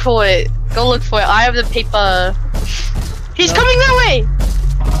 Go look for it. Go look for it. I have the paper. He's coming that way.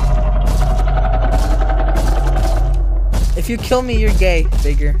 If you kill me, you're gay,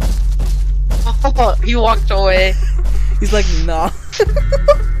 figure. Oh, he walked away. He's like, no.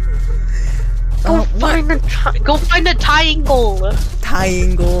 Go find the triangle.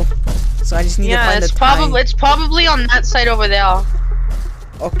 Triangle. So I just need to find the it's probably on that side over there.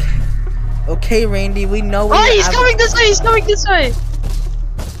 Okay. Okay, Randy, we know Oh, he's coming this way. He's coming this way.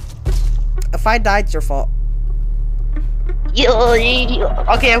 If I die, it's your fault.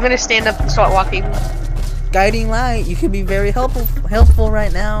 Okay, I'm gonna stand up and start walking. Guiding light, you can be very helpful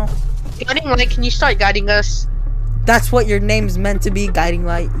right now. Guiding light, can you start guiding us? That's what your name's meant to be, guiding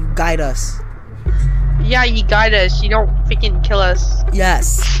light. You guide us. Yeah, you guide us. You don't freaking kill us.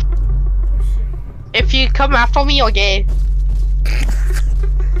 Yes. If you come after me, you're gay.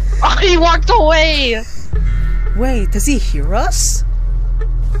 Oh, he walked away. Wait, does he hear us?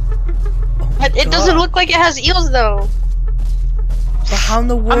 Oh But it doesn't look like it has ears though. But how in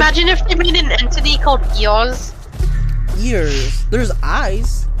the world? Imagine if they made an entity called ears. Ears. There's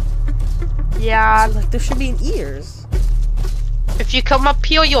eyes. Yeah. So, like there should be an ears. If you come up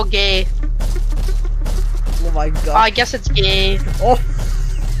here, you're gay. Oh my god. Oh, I guess it's gay. Oh.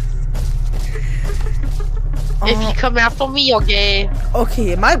 If you come after me, you're gay.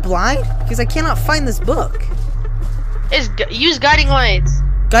 Okay, am I blind? Because I cannot find this book. Use guiding lights.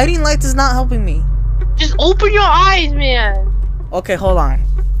 Guiding lights is not helping me. Just open your eyes, man. Okay, hold on.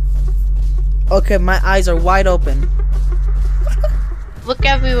 Okay, my eyes are wide open. Look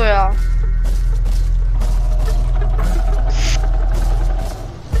everywhere.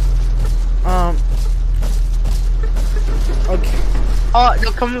 Okay. Oh,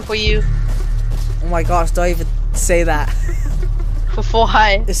 they're coming for you. Oh my gosh, don't even say that. For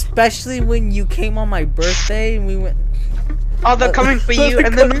high. Especially when you came on my birthday and we went. Oh, they're coming for you,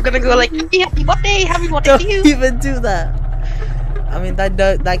 and then we're gonna go like, happy birthday Don't to you. even do that. I mean,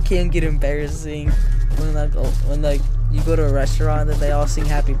 that can get embarrassing when like you go to a restaurant and they all sing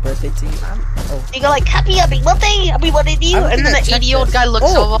happy birthday to you. You go like, happy birthday to you, and then the 80-year-old guy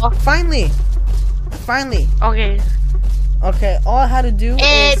looks over. Finally. Okay. Okay, all I had to do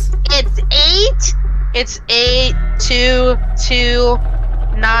is... It's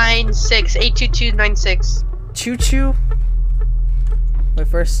 82296. 82296. Choo choo. Wait,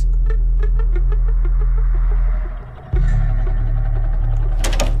 first.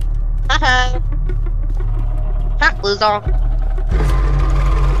 Haha. Ha, loser.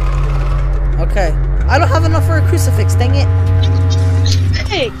 Okay. I don't have enough for a crucifix, dang it.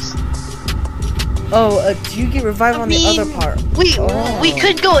 Thanks. Oh, do you get revived on the other part? We Oh.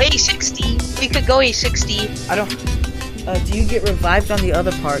 could go A-60. We could go A-60. I don't... do you get revived on the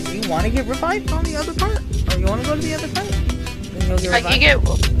other part? Do you want to get revived on the other part? Or you want to go to the other part? Then you'll get revived.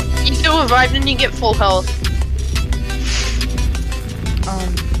 You get revived and you get full health.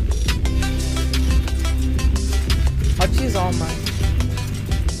 I'll choose all mine.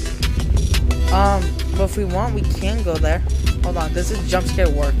 But if we want, we can go there. Hold on, does this jump scare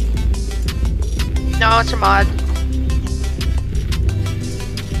work? No, it's a mod.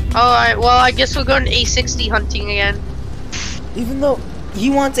 Alright, well, I guess we're going A-60 hunting again. Even though he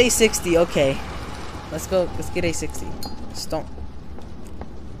wants A-60, okay. Let's go, let's get A-60. Just don't.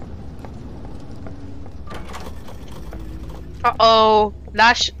 Uh-oh.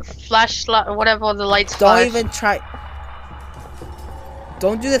 Flashlight, whatever the lights Don't flash. even try.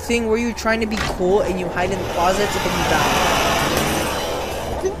 Don't do the thing where you're trying to be cool and you hide in the closets and then you die.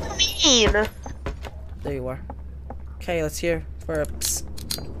 What do you mean? There you are. Okay, let's hear for a psst.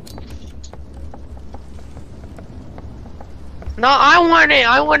 No, I want it.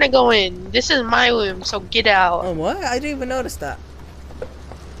 I want to go in. This is my room, so get out. Oh, what? I didn't even notice that.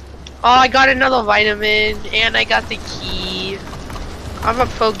 Oh, I got another vitamin, and I got the key. I'm a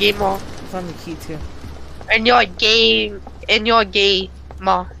pro gamer. I found the key too. And you're gay. And you're gay,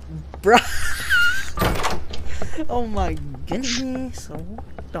 ma. Bruh. Oh my goodness.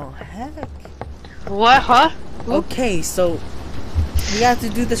 What the heck? What, huh? Okay, so we have to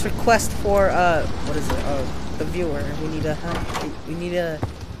do this request for what is it? The viewer. We need to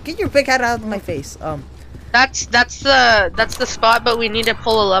get your big head out of my face. That's the spot, but we need to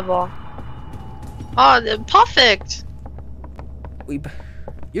pull a level. Oh, perfect.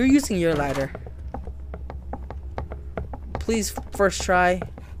 You're using your ladder. Please, first try.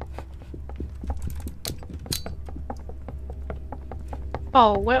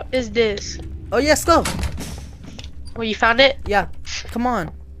 Oh, what is this? Oh yes, go. Oh, you found it? Yeah, come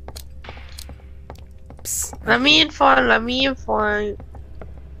on. Psst. Let me in front. Let me in front.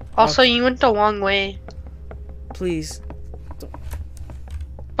 Also, you went the wrong way. Please.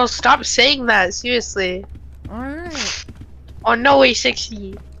 Oh, stop saying that. Seriously. Alright. Oh no,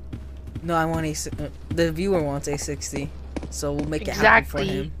 A-60. No, I want the viewer wants A-60. So we'll make it happen Exactly.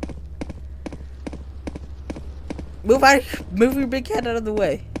 for him. Move your big head out of the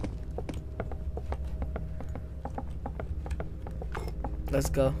way. Let's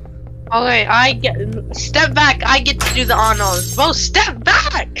go. Okay, step back. I get to do the honors. Bro, step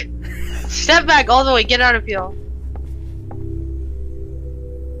back. Step back all the way. Get out of here.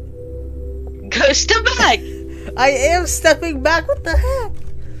 Go, step back. I am stepping back. What the heck?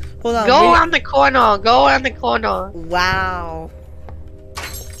 Hold on. Go around the corner. Go around the corner. Wow.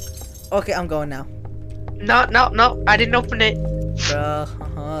 Okay, I'm going now. No. I didn't open it.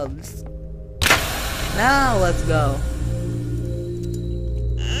 Now let's go.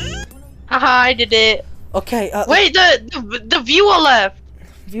 Haha, I did it. Okay. Wait, the viewer left.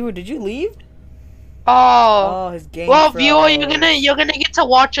 Viewer, did you leave? Oh. Oh, his game. Well, froze. viewer, you're gonna get to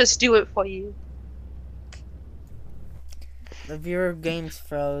watch us do it for you. The viewer games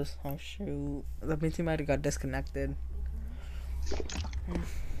froze. Oh shoot. That means he might have got disconnected.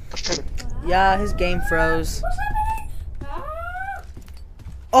 Yeah, his game froze.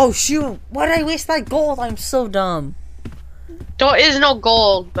 Oh shoot! Why did I waste my gold? I'm so dumb. There is no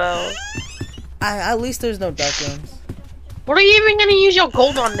gold, bro. At least there's no dark rooms. What are you even gonna use your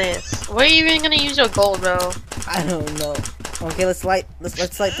gold on this? Where are you even gonna use your gold, bro? I don't know. Okay, let's light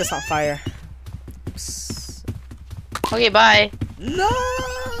this on fire. Psst. Okay, bye. No.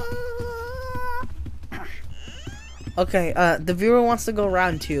 Okay, the viewer wants to go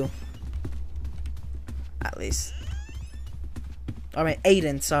round 2. At least. Alright,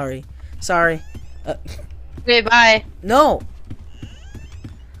 Aiden, sorry. Sorry. Okay, bye. No!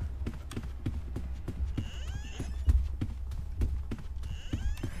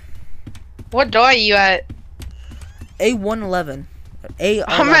 What door are you at? A111. A11.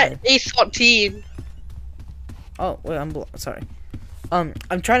 I'm at A14. Oh, wait, sorry. I'm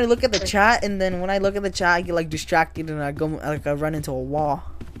trying to look at the chat, and then when I look at the chat, I get, like, distracted, and I I run into a wall.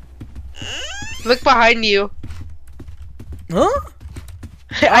 Look behind you. Huh?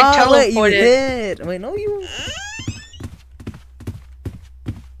 I wait, you teleported. hit. Wait, no, you...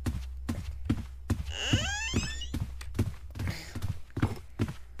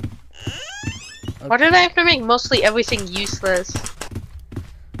 Why did I have to make mostly everything useless?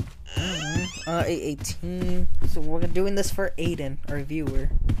 A18. So we're doing this for Aiden, our viewer.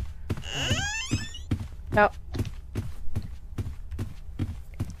 No.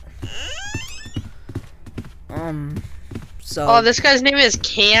 So. Oh, this guy's name is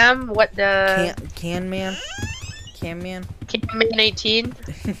Cam. What the? Can man. Cam man. Cam Man 18.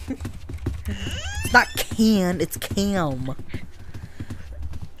 It's not can. It's Cam.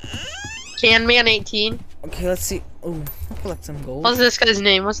 Can Man 18. Okay, let's see. Oh, I'll collect some gold. What's this guy's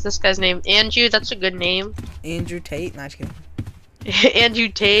name? Andrew. That's a good name. Andrew Tate. Not just kidding. Andrew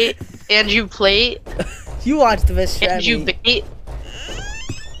Tate. Andrew Plate. You watched the best Andrew Bait.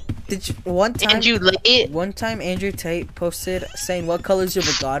 Did you one time? Andrew Late. One time, Andrew Tate posted saying, "What color's your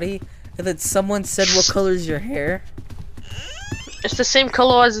Bugatti?" And then someone said, "What color's your hair?" It's the same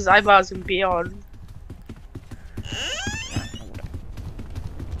color as his eyebrows and beard.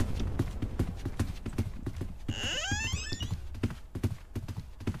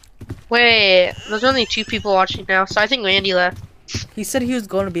 Wait, there's only 2 people watching now, so I think Randy left. He said he was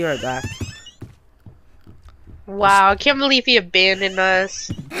going to be right back. Wow, I can't believe he abandoned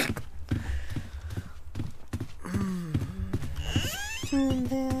us.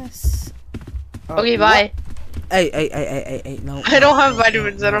 Okay, bye. Hey, no. I don't have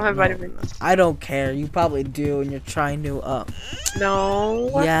vitamins. I don't have vitamins. I don't care. You probably do, and you're trying to No.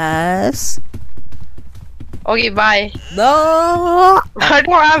 Yes. Okay, bye. No. I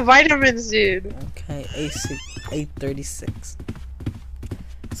don't have vitamins, dude. Okay, A36.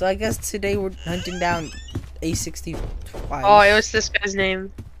 So I guess today we're hunting down A-60 twice. Oh, it was this guy's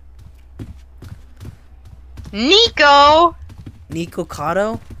name. Nico! Nico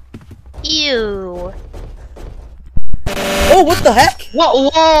Cotto? Ew. Oh, what the heck?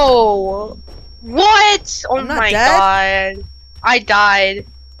 What? Whoa! What? Oh I'm not my dead. god. I died.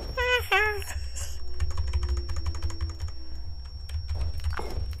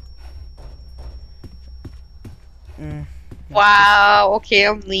 Mm, Wow, okay,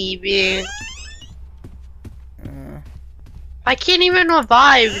 I'm leaving. uh, I can't even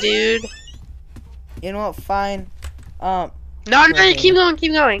revive, dude. you know what? Fine. No, no, Okay. keep going,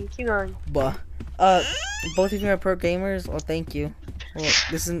 keep going, keep going. But both of you are pro gamers. Well, thank you. Well,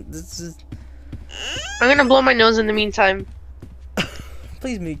 this is. I'm gonna blow my nose in the meantime.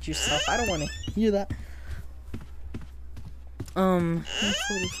 Please mute yourself. I don't want to hear that.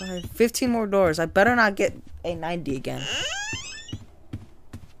 45, 15 more doors. I better not get A90 again.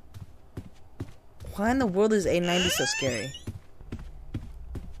 Why in the world is A90 so scary?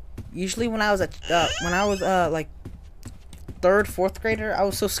 Usually when I was like third, fourth grader, I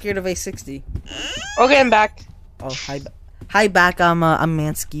was so scared of A60. Okay, I'm back. Oh, hi back. I'm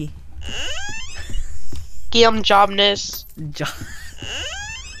Mansky. I'm Jobness.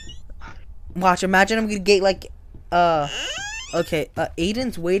 Watch, imagine I'm gonna get like okay,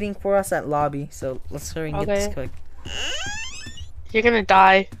 Aiden's waiting for us at lobby, so let's hurry and get this quick. You're gonna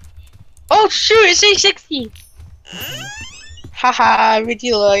die. Oh shoot, it's A60! Haha, what do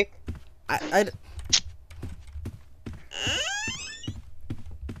you like?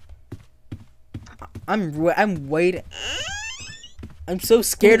 I'm waiting. I'm so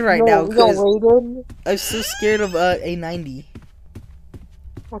scared right now because I'm so scared of A90.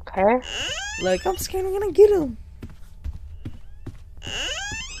 Okay. Like, I'm scared I'm gonna get him.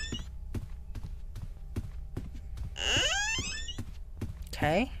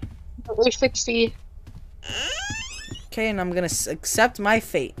 Okay. A60. Okay, and I'm gonna accept my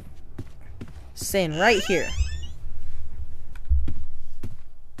fate. Staying right here.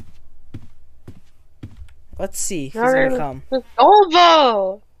 Let's see if he's gonna come. It's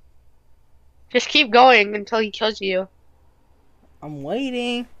over! Just keep going until he kills you. I'm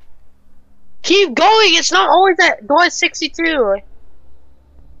waiting. Keep going! It's not always at door 62!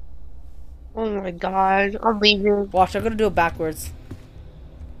 Oh my god, I'm leaving. Watch, I'm gonna do it backwards.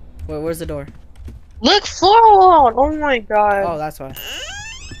 Where's the door? Look forward! Oh my god. Oh, that's why.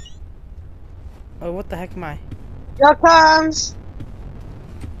 Oh, what the heck am I? Here comes!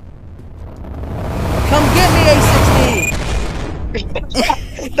 Come get me, A60!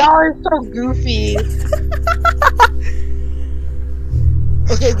 That was so goofy.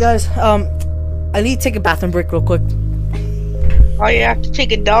 Okay, guys, I need to take a bathroom break real quick. Oh, you have to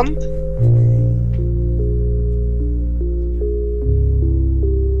take a dump?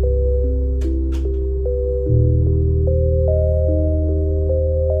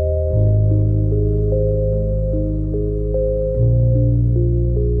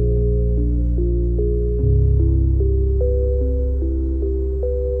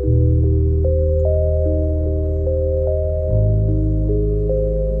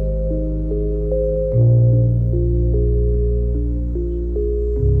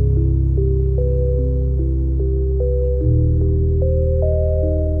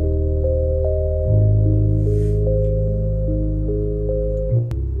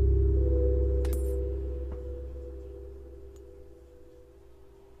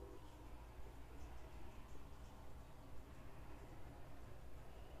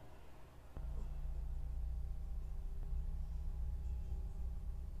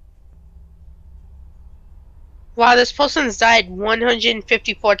 Wow, this person's died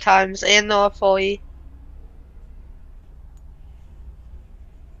 154 times and they're fully.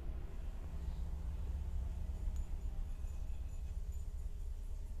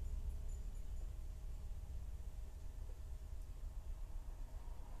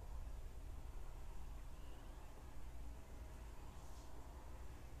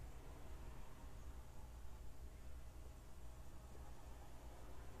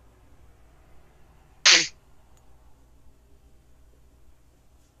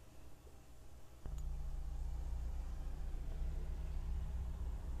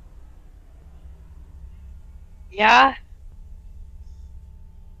 Yeah?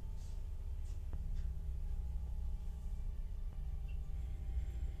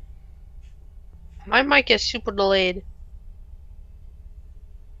 My mic is super delayed.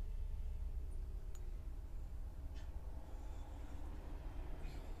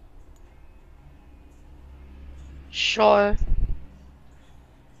 Sure.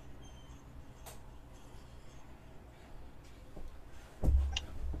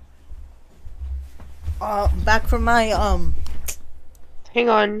 Back from my Hang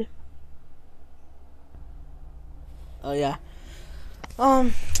on. Oh yeah.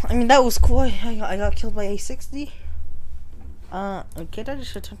 I mean that was cool. I got killed by A-60. Okay, I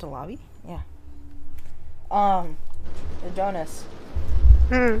just return to lobby. Yeah. Jonas.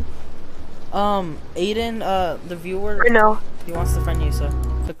 Aiden, the viewer. Right now. He wants to friend you, so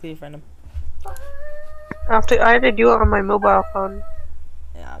quickly friend him. I have to do it on my mobile phone.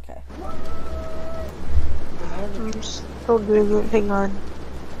 Yeah. Okay. I'm still doing it. Hang on.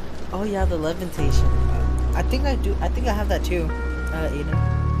 Oh yeah, the levitation. I think I do. I think I have that too. Aiden.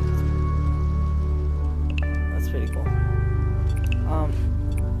 That's pretty cool.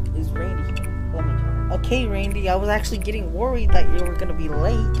 Is Randy here? Let me check. Okay, Randy. I was actually getting worried that you were gonna be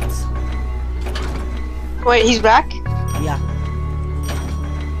late. Wait, he's back? Yeah.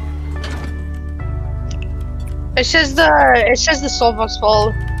 It says the Solvos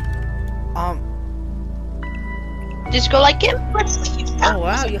fall. Just go like it. Let's leave. Oh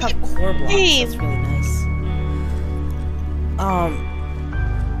wow, you have core blocks. That's really nice.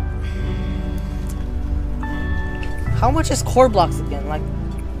 How much is core blocks again? Like,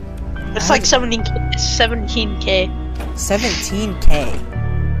 It's like 17K. 17K. 17K.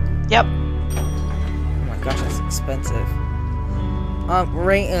 Yep. Oh my gosh, that's expensive. Yeah.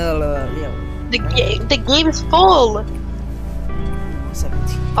 The game is full.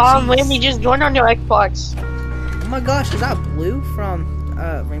 17. Randy, just join on your Xbox. Oh my gosh, is that Blue from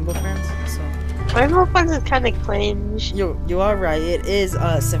Rainbow Friends? So Rainbow Friends is kind of cringe. you are right. It is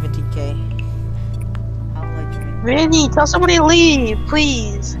 17K. How will I join? Randy, tell somebody to leave,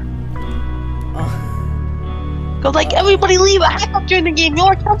 please. Go like everybody leave. I hack up during the game.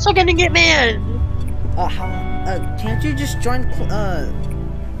 Your accounts are gonna get banned. Can't you just join cleanest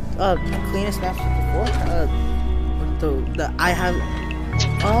maps before? The I have.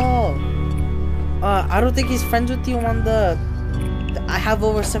 Oh. I don't think he's friends with you on the I have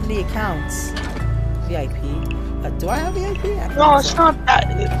over 70 accounts. VIP. Do I have VIP? No, it's not that.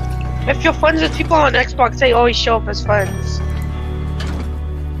 If you're friends with people on Xbox, they always show up as friends.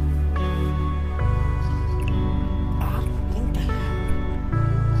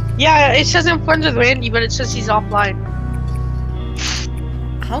 Yeah, it says I'm friends with Randy, but it says he's offline.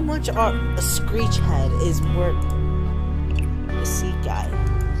 How much are a Screech Head is worth the sea guy?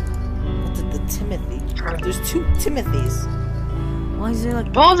 The Timothy. There's 2 Timothys. Why is there like?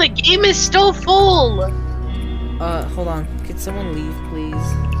 Oh, the game is still full. Hold on. Could someone leave,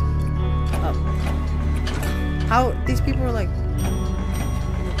 please? How these people are like?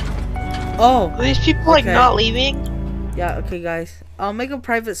 Oh, Are these people like okay. not leaving? Yeah. Okay, guys. I'll make a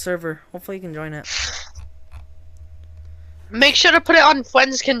private server. Hopefully, you can join it. Make sure to put it on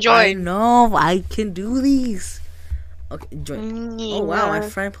friends can I join. know. I can do these. Okay, join. Yeah. Oh wow, my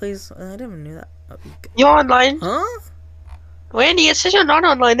friend plays. I didn't even knew that. Oh, You're online? huh? Randy, it says you're not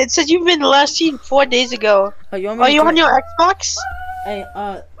online. It says you've been last seen 4 days ago. Oh, you want me Are to you join- on your Xbox? Hey,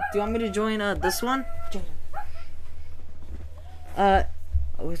 do you want me to join this one?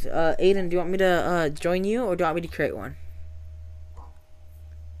 Aiden, do you want me to join you, or do you want me to create one?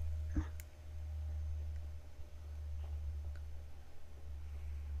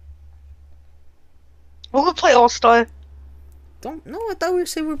 We're gonna play All Star. Don't. No, I thought we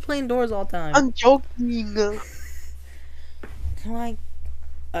said we were playing doors all the time. I'm joking. Like,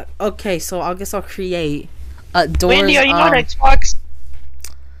 okay, so I guess I'll create doors. Randy, are you on Xbox?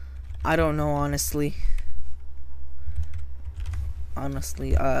 I don't know, honestly.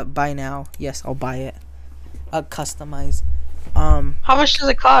 Honestly, buy now. Yes, I'll buy it. Customize. How much does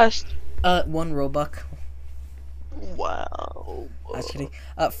it cost? 1 Robux. Wow. Actually,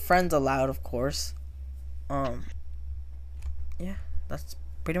 friends allowed, of course. Yeah, that's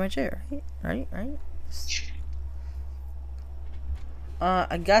pretty much it, right? Right?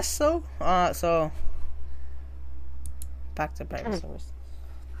 I guess so. So back to private servers.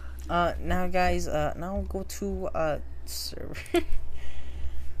 Now guys, now we'll go to server,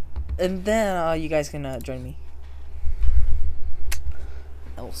 and then you guys can join me.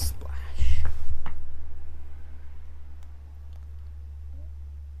 L splash.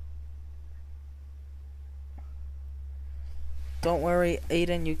 Don't worry,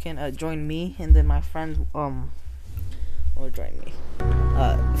 Aiden. You can join me, and then my friend will join me.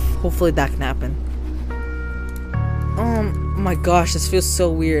 Hopefully that can happen. Oh my gosh, this feels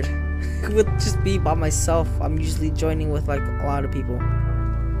so weird. With just be by myself. I'm usually joining with like a lot of people.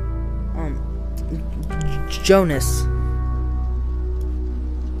 Jonas.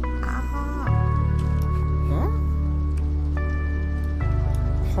 Huh?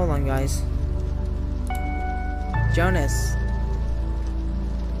 hold on, guys. Jonas.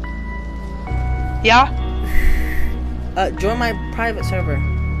 Yeah? Join my private server.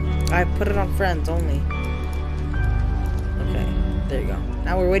 I put it on friends only. Okay, there you go.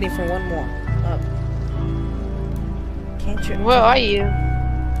 Now we're waiting for one more. Up. Can't you? Where are you?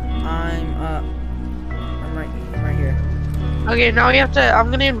 I'm right here. Okay, now we have to.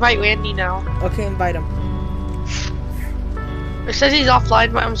 I'm gonna invite Randy now. Okay, invite him. It says he's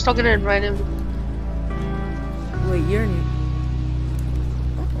offline, but I'm still gonna invite him. Wait, you're in.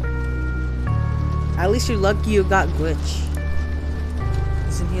 At least you're lucky you got glitch.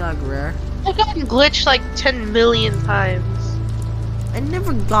 Isn't he like rare? I've gotten glitched like 10 million times. I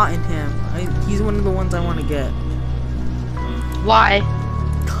never gotten him. He's one of the ones I want to get. Why?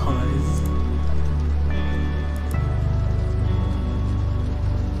 Cause.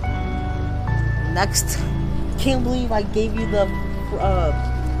 Next, can't believe I gave you the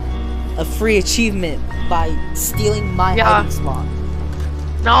a free achievement by stealing my hiding spot.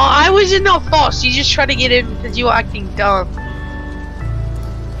 No, I was in no fault. You just tried to get in because you were acting dumb.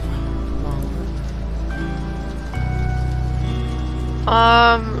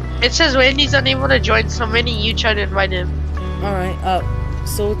 It says Randy's unable to join, so Randy, you try to invite him. Alright,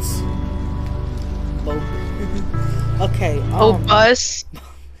 so it's... okay, bus.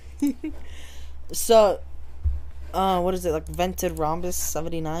 So, what is it, like vented rhombus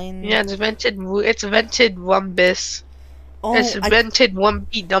 79? Yeah, it's vented rhombus. Oh, It's vented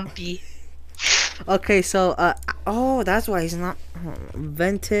wumpy dumpy. Okay, so, oh, that's why he's not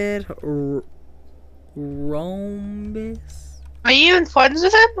vented rhombus. Are you even friends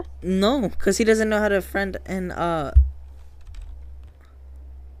with him? No, because he doesn't know how to friend and,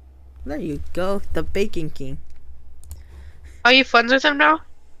 there you go, the Bacon King. Are you friends with him now?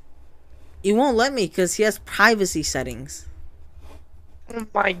 He won't let me because he has privacy settings. Oh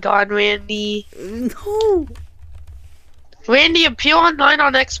my god, Randy. No. Randy, appeal online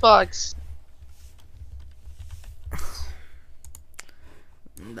on Xbox.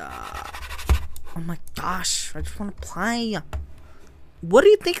 Nah. Oh my gosh, I just want to play. What do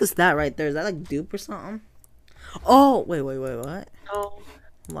you think is that right there? Is that like dupe or something? Oh, wait, what? No.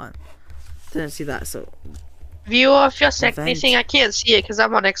 Hold on. Didn't see that, so. View off just Event. anything. I can't see it because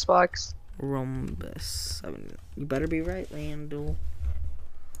I'm on Xbox. Rhombus. You better be right, Randall.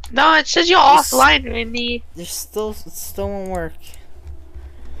 No, it says you're offline, Randy. It still won't work.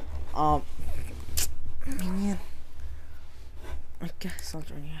 Man. I guess I'll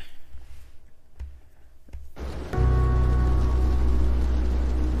join you.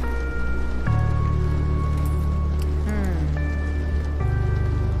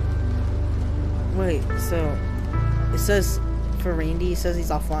 Wait, so it says for Randy, it says he's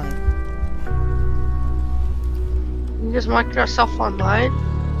offline. You just marked yourself online?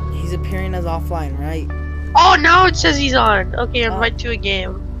 He's appearing as offline, right? Oh, now it says he's on. Okay, invite to a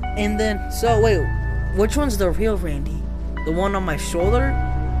game. And then, so wait, which one's the real Randy? The one on my shoulder?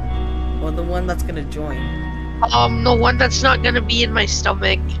 Or the one that's gonna join? The one that's not gonna be in my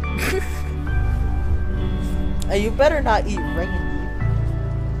stomach. Hey, you better not eat Randy.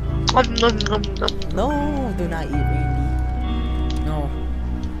 No, do not eat Randy. No.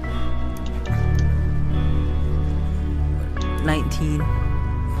 19.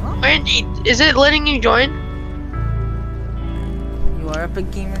 Huh? Randy, is it letting you join? You are Epic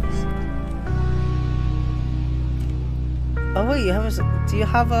Gamers. Oh wait, you have a? Do you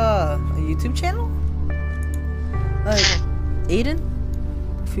have a YouTube channel? Aiden?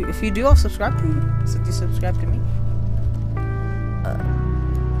 If you do, I'll subscribe to you. So you subscribe to me.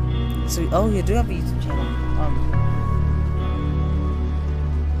 So oh, you do have a YouTube channel.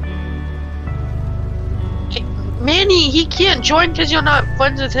 Manny, he can't join because you're not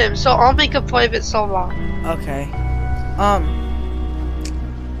friends with him. So I'll make a private server. Okay. Oh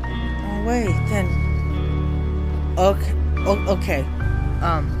wait, then. Okay. Okay.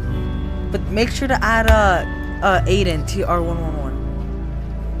 But make sure to add Aiden to R111.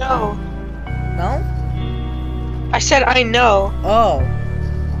 No. No? I said I know. Oh.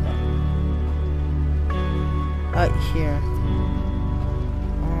 Here.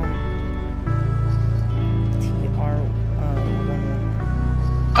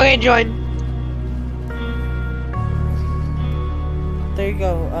 TR11. Okay, join. There you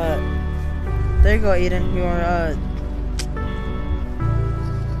go. There you go, Aiden. You're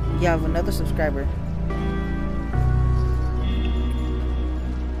you have another subscriber.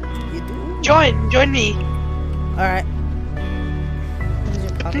 You do? Join me. Alright.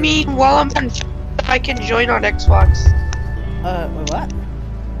 Me, while I'm on, I can join on Xbox. Wait, what?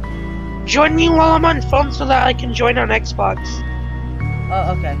 Join me while I'm on phone so that I can join on Xbox.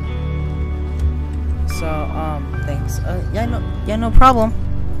 Oh, okay. So, thanks. Yeah, no problem.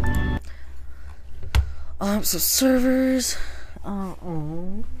 So servers.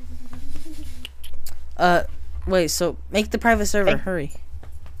 Wait. So make the private server. Hurry.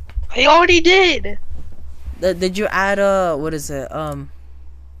 I already did. Did you add what is it?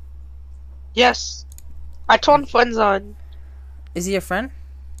 Yes. I turned friends on. Is he a friend?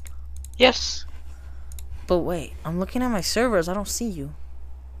 Yes. But wait, I'm looking at my servers. I don't see you.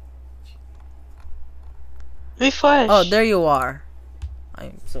 Refresh. Oh, there you are.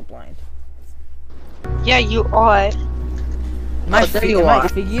 I'm so blind. Yeah, you are. My there you my are.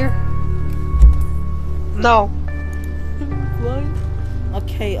 figure. No. Blind.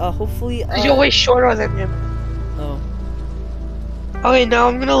 Okay. Hopefully. You're way shorter than him. Oh. Okay, now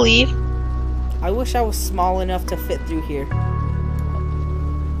I'm gonna leave. I wish I was small enough to fit through here.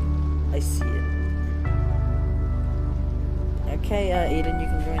 I see it. Okay, Aiden, you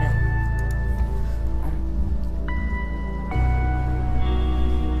can join it.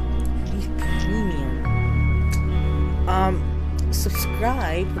 Premium.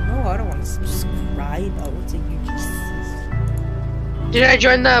 Subscribe? No, I don't want to subscribe. I want to use. Did I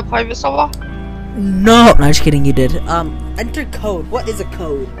join the private server? No, no, just kidding. You did. Enter code. What is a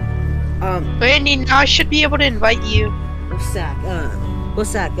code? Randy, now I should be able to invite you. What's that?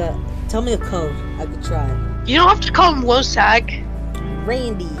 Tell me a code. I could try. You don't have to call him Losac.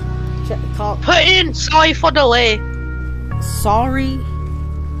 Randy. Call. Put in sorry for delay. Sorry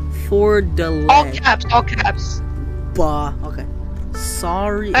for delay. All caps, all caps. Bah. Okay.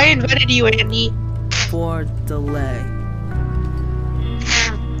 Sorry I invited you, Andy. for delay.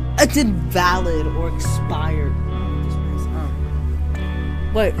 It's invalid or expired.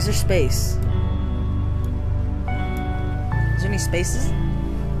 Wait, is there space? Is there any spaces?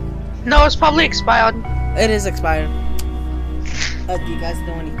 No, it's probably expired. It is expired. Do you guys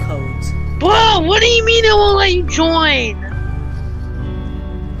know any codes? Bro, what do you mean it won't let you join?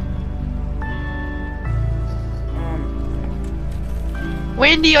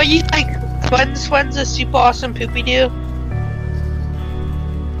 Wendy, are you like friends with super awesome poopy doo?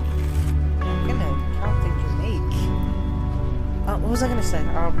 I'm gonna count things you make. What was I gonna say?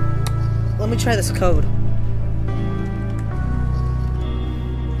 Let me try this code.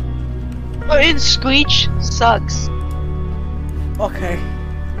 Put in Screech sucks. Okay.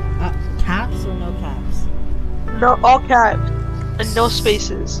 Caps or no caps? No, all caps. And no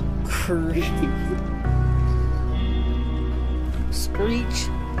spaces. Screech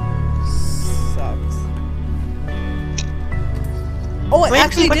sucks. Oh, it Wait,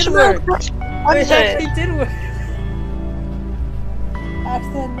 actually put did your work. mouth- It What's actually it? did work. I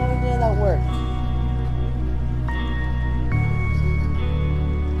actually had no idea that worked.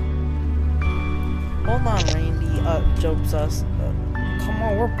 Hold on, Randy. Jokes us. Come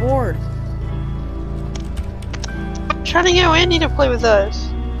on, we're bored. I'm trying to get Randy to play with us.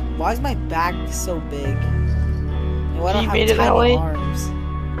 Why is my back so big? And why don't You I made have it that tiny way? arms?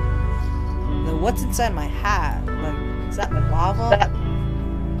 Then what's inside my hat? Like, is that lava? That-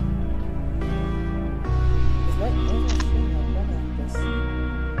 Is my screen like running like this?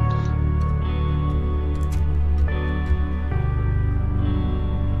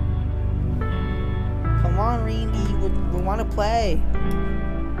 Come on, Randy. We want to play.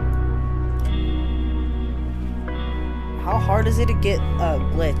 How hard is it to get a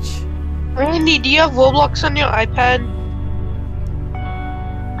glitch? Randy, do you have Roblox on your iPad?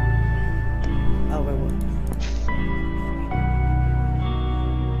 Oh, wait, what?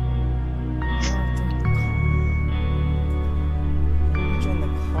 Join the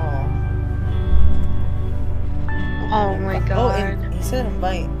call. Oh my god. Oh, and he said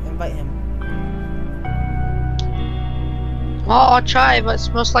invite him. Well, I'll try, but it's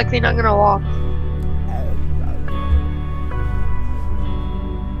most likely not gonna walk.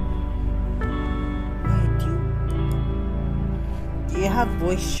 Wait, do you have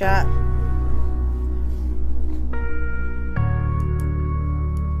voice chat?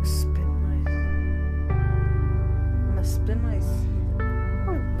 I'm gonna spin my.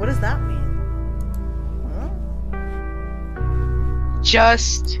 What does that mean? Huh?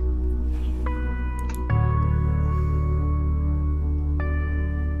 Just.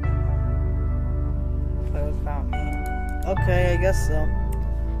 Play without me. Okay, I guess so.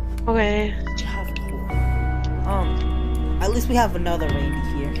 Okay. At least we have another Randy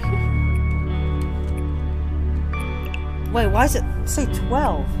here. Wait, why does it say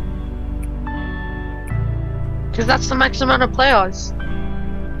 12? Because that's the max amount of players.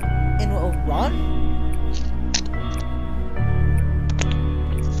 In a run?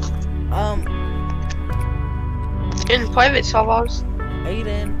 In private servers.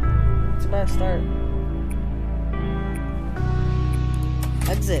 Aiden, it's about to start.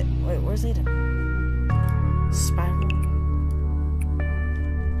 Exit. Wait, where's Aiden? Spiral.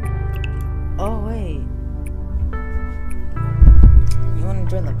 Oh wait. You want to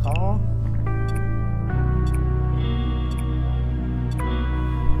join the call?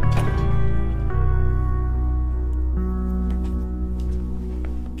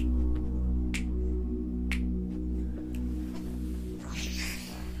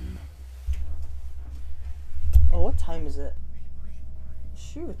 Oh, what time is it?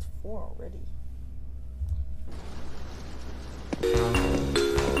 Shoot, it's 4 already.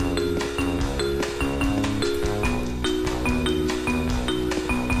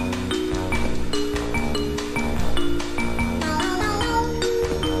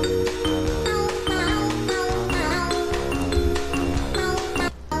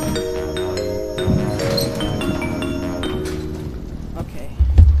 Okay.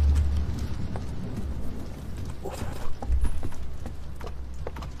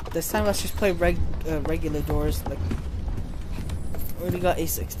 This time, let's just play regular doors. Like, we already got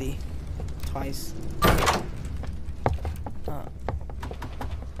A-60 twice.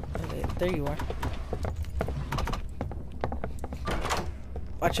 Okay, there you are.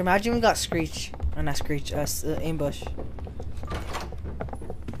 Watch, imagine we got Screech. Or not Screech, Ambush.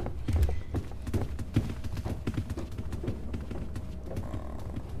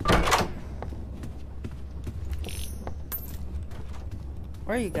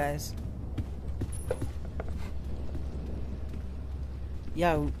 Where are you guys?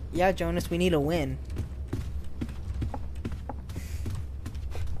 Yeah, Jonas, we need a win.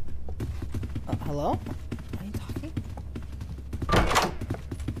 Hello? Are you talking?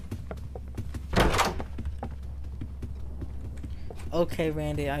 Okay,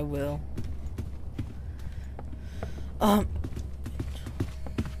 Randy, I will.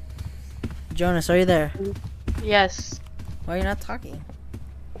 Jonas, are you there? Yes. Why are you not talking?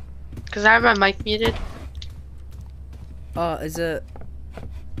 Because I have my mic muted. Is it...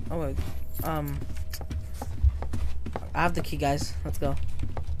 Oh, wait. I have the key, guys. Let's go.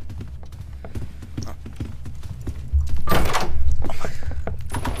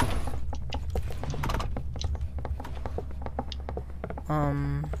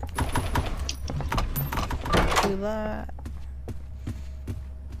 Do that.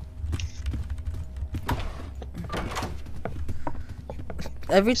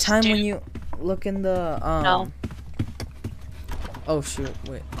 Every time when you look in the No. Oh shoot!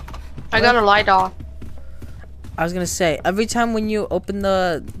 Wait. I got a LiDAR. I was gonna say every time when you open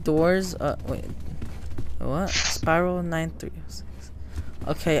the doors. Wait. What? Spiral 936.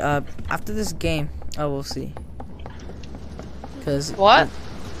 Okay. After this game, we'll see. Cause What?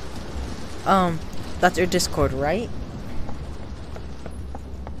 That's your Discord, right?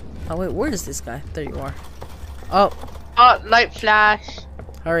 Oh wait, where is this guy? There you are. Oh. Oh, light flash.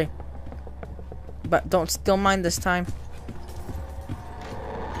 Hurry. But don't steal mine this time.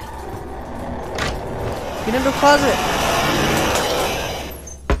 Get in the closet.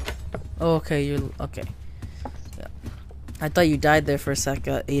 Oh, okay, you're okay. Yeah. I thought you died there for a sec,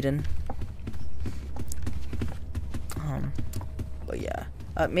 Aiden. But yeah.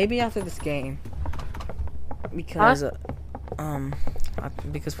 Maybe after this game. Because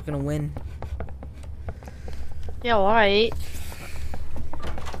because we're gonna win. Yeah, alright.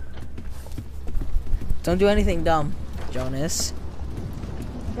 Don't do anything dumb, Jonas.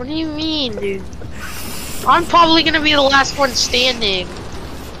 What do you mean, dude? I'm probably gonna be the last one standing.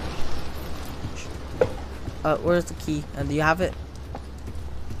 Where's the key? Do you have it?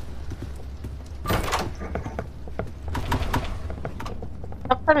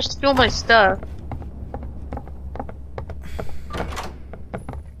 I'm trying to steal my stuff.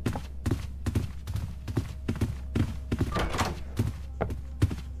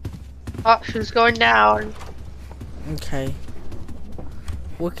 Oh, she's going down. Okay.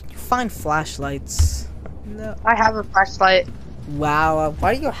 Where can you find flashlights? No. I have a flashlight. Wow,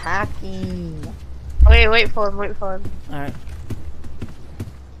 why are you hacking? Okay, wait for him, wait for him. Alright.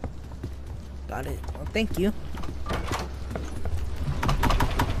 Got it. Well, thank you.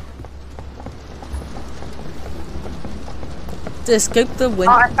 To escape the Oh,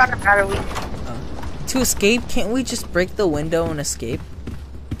 window. I found a battery. To escape, can't we just break the window and escape?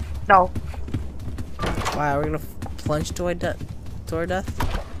 No. Wow, we're gonna plunge to our death?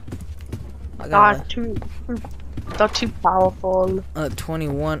 I got Not too powerful.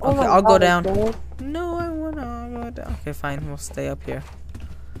 21. Oh Okay, my I'll go God, down. no. No, I wanna go down. Okay, fine. We'll stay up here.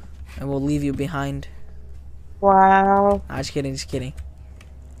 And we'll leave you behind. Wow. Just kidding, just kidding.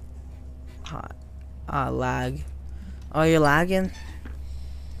 Lag. Oh, you're lagging?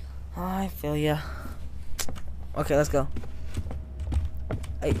 Oh, I feel ya. Okay, let's go.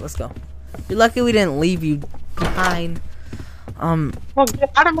 Hey, let's go. You're lucky we didn't leave you behind. Oh,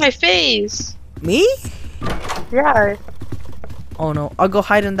 get out of my face! Me? Yeah. Oh no, I'll go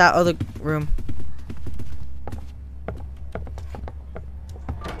hide in that other room.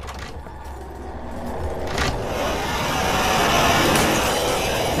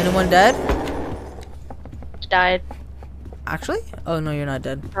 Anyone dead? Died. Actually? Oh no, you're not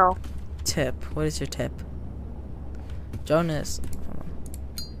dead. No. Tip. What is your tip? Jonas.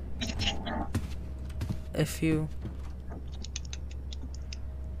 If you...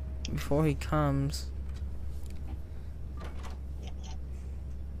 Before he comes...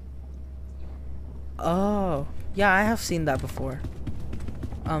 Oh. Yeah, I have seen that before.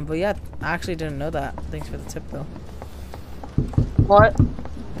 But yeah, I actually didn't know that. Thanks for the tip though. What?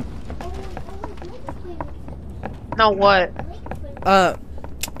 No, what?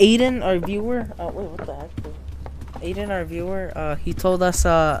 Aiden, our viewer, wait, what the heck? Aiden, our viewer, he told us,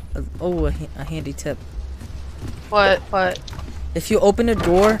 a handy tip. What? If you open a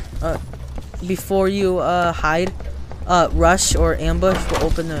door, before you, hide, rush or ambush, will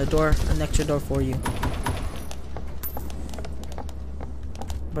open the door, an extra door for you.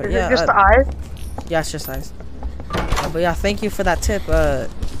 But Is yeah, it just the eyes? yeah, it's just eyes. But yeah, thank you for that tip,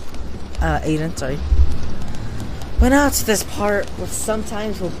 Aiden, sorry. But now it's this part which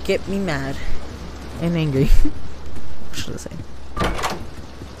sometimes will get me mad and angry. What should I say?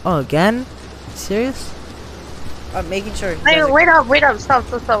 Oh, again? Serious? I'm making sure. Hey, wait up, stop,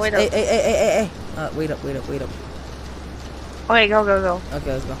 wait up. Hey. Wait up. Okay, go.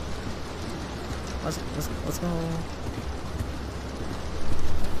 Okay, let's go. Let's go.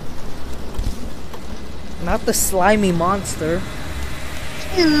 Not the slimy monster.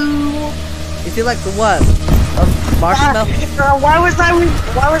 Ew. You feel like the what? A marshmallow? Why was I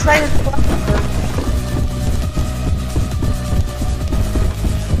in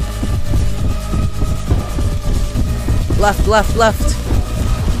Left.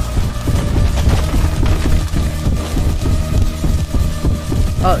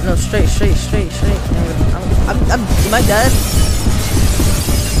 Oh no, straight. I'm am I dead?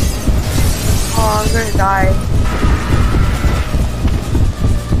 Oh, I'm gonna die.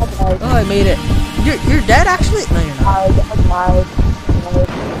 Oh, I made it. You're dead actually? No, you're not. I died.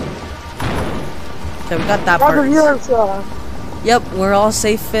 Okay, we got that part. Yep, we're all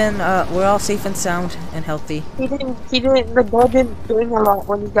safe and sound and healthy. The door didn't do a lot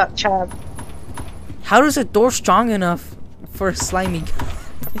when he got chabbed. How is a door strong enough for a slimy guy?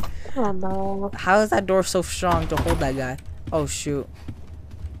 Oh no. How is that door so strong to hold that guy? Oh shoot.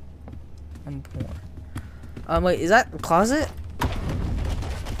 I'm poor. Wait, is that a closet?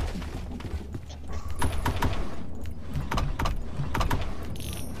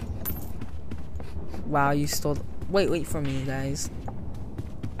 Wow, you stole. Wait for me, guys.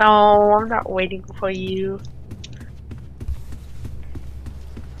 No, I'm not waiting for you.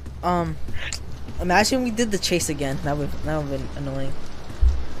 Imagine we did the chase again. That would have been annoying.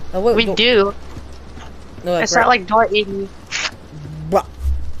 Oh, wait, We do. No, It's not like door 80. Bruh.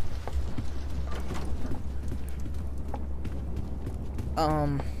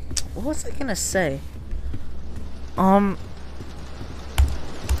 What was I gonna say? And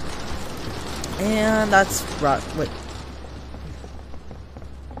that's right. Wait.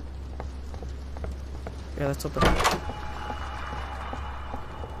 Yeah, let's open it.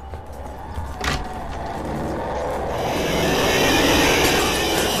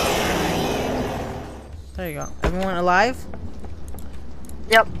 There you go. Everyone alive?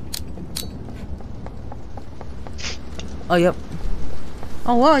 Yep. Oh, yep.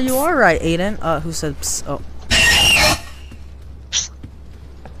 Oh, wow, you are right, Aiden. Who said psst? Oh.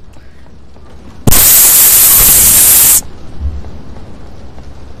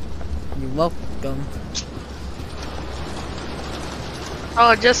 You're welcome.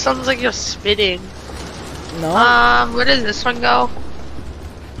 Oh, it just sounds like you're spitting. No? Where does this one go?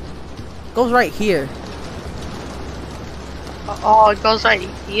 Goes right here. Oh, it goes right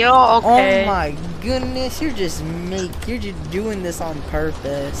here? Okay. Oh my goodness, you're just doing this on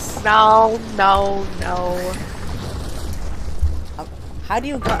purpose. No. How do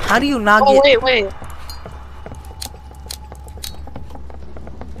you not Oh, get? wait.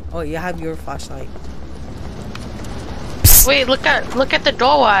 Oh, you have your flashlight. Wait, look at the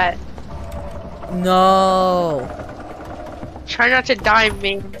door, what? No. Try not to die,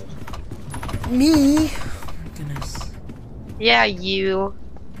 man. Me? Oh, goodness. Yeah, you.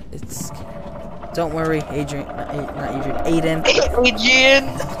 It's. Don't worry, Adrian. Not Adrian. Aiden. Adrian!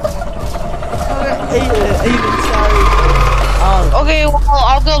 Aiden, sorry. Oh, Okay, well,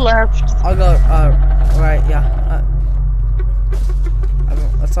 I'll go left. I'll go. Right. Yeah.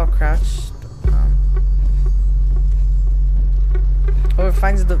 Let's all crouch. Whoever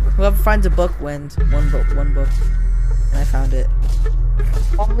finds a book wins. One book. And I found it.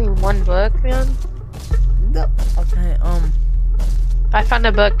 Only one book, man. No. Okay. I found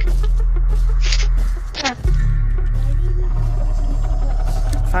a book.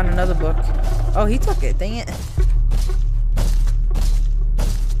 Found another book. Oh, he took it. Dang it.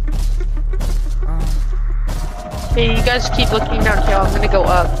 Hey, you guys keep looking down here. I'm gonna go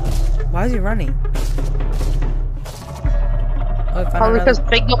up. Why is he running? Oh, I found Probably another. because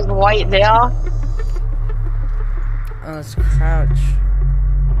Big goes white there. Oh, let's crouch.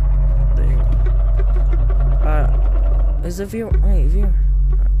 There you go. Is the viewer? Wait, viewer.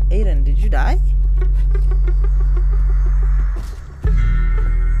 Aiden, did you die?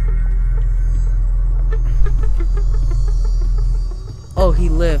 Oh, he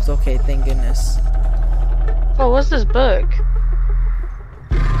lived. Okay, thank goodness. Oh, what's this book?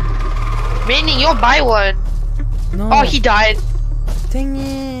 Manny, you'll buy one. No. Oh, he died. Dang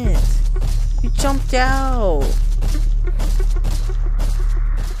it! You jumped out.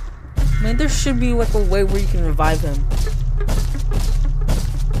 Man, there should be like a way where you can revive him.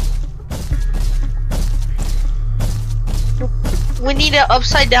 We need an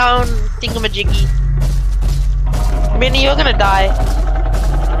upside down thingamajiggy. Manny, you're gonna die.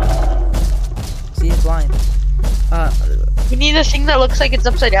 See, he's blind. We need a thing that looks like it's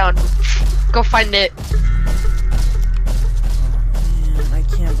upside down. Go find it. Man, I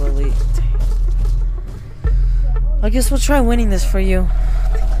can't believe. I guess we'll try winning this for you.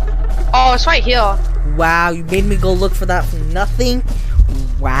 Oh, it's right here. Wow, you made me go look for that from nothing.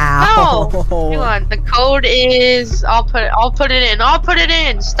 Wow. No, hang on. The code is. I'll put it in. I'll put it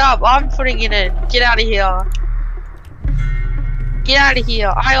in. Stop. I'm putting it in. Get out of here. Get out of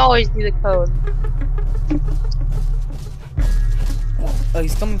here. I always do the code. Oh,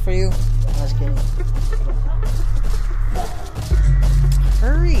 he's coming for you. I was kidding.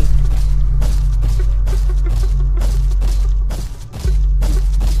 Hurry.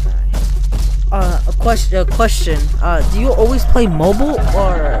 A question. Do you always play mobile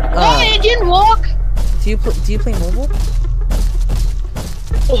or? Oh, it didn't walk. Do you play mobile?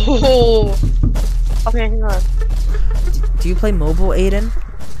 Oh. Okay, hang on. Do you play mobile, Aiden?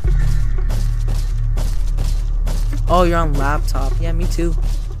 Oh, you're on laptop. Yeah, me too.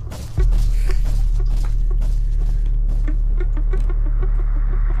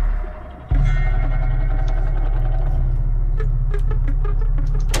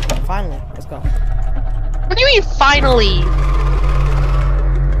 Finally, let's go. What do you mean finally?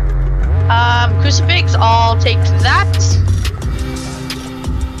 Crucifix, I'll take that.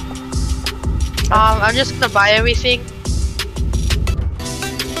 I'm just gonna buy everything.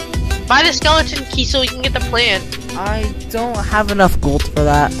 Buy the skeleton key so we can get the plant. I don't have enough gold for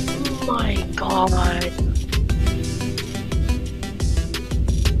that. Oh my god.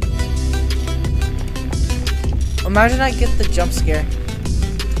 Imagine I get the jump scare.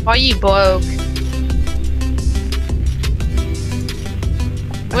 Why are you broke?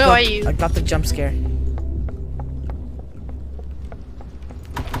 Where are you? I got the jump scare.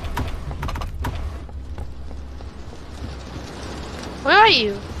 Where are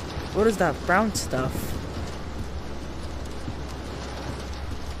you? What is that brown stuff?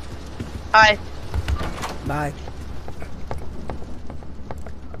 Hi. Bye.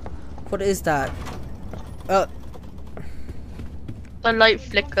 What is that? The light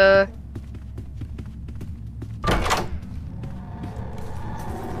flicker.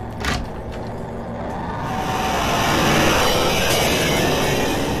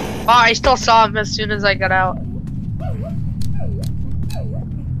 Oh, I still saw him as soon as I got out.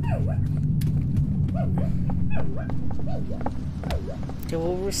 Okay,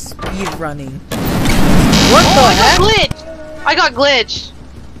 well, we're speed running. What the heck? I got glitched.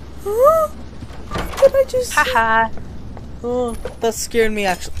 Huh? What did I just? Haha. Oh, that scared me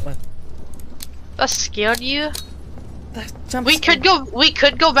actually. What? That scared you? That jump We scare-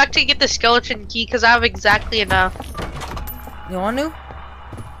 could go back to get the skeleton key because I have exactly enough. You want to?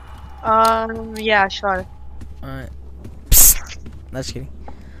 Yeah, sure. Alright. Psst. That's kidding.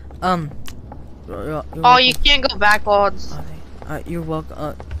 You're Oh, you can't go backwards. You're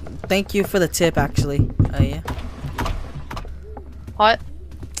welcome. Thank you for the tip, actually. Yeah. What?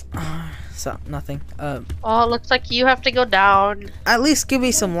 So nothing. Oh, it looks like you have to go down. At least give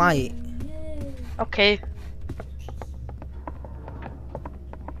me some light. Okay.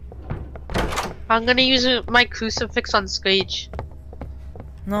 I'm gonna use my crucifix on Screech.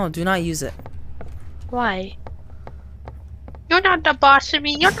 No, do not use it. Why? You're not the boss of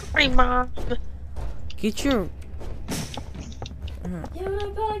me. You're not my mom. Get your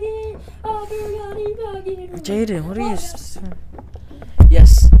Jaden, what are you?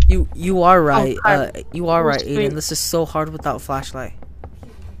 Yes, you are right. You are right, Aiden. This is so hard without flashlight.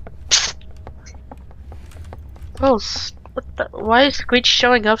 Oh, what the? Why is Screech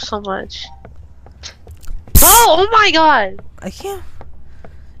showing up so much? Oh my god! I can't.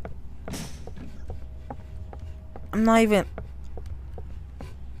 I'm not even.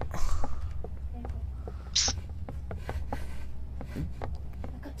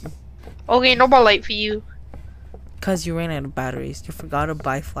 Okay, no more light for you. Cause you ran out of batteries. You forgot to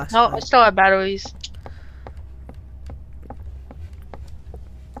buy No, flashlight. I still have batteries.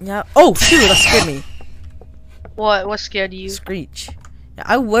 Yeah. Oh shoot! That scared me. What? What scared you? Screech. Yeah,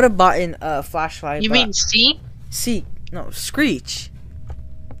 I would have bought a flashlight. You but mean C? C? No, Screech.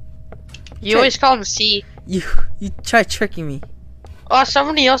 You always call him C. You try tricking me. Oh,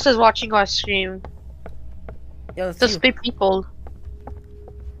 somebody else is watching our stream. Yeah, that's There's you. 3 people.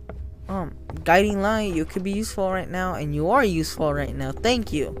 Guiding light. You could be useful right now, and you are useful right now.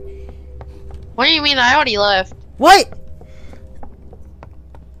 Thank you. What do you mean? I already left. What?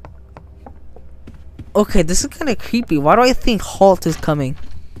 Okay, this is kind of creepy. Why do I think Halt is coming?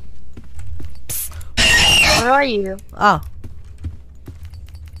 Where are you? Ah.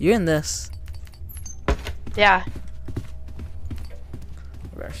 You're in this. Yeah.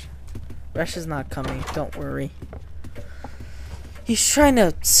 Rush. Rush is not coming. Don't worry. He's trying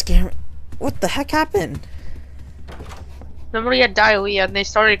to scare me. What the heck happened? Somebody had diarrhea and they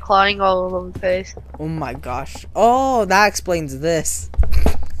started clawing all over the place. Oh my gosh. Oh, that explains this.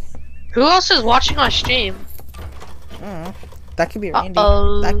 Who else is watching our stream? That could be Randy.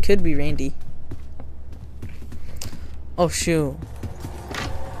 Uh-oh. That could be Randy. Oh shoot.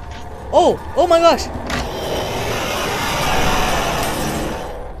 Oh my gosh.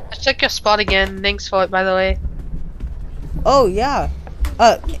 I took your spot again. Thanks for it, by the way. Oh yeah.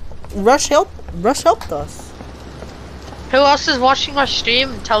 Rush helped us. Who else is watching our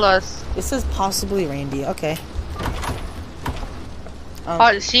stream? Tell us. It says possibly Randy. Okay.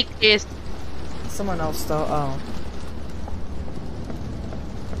 Oh, the secret is. Someone else though. Oh.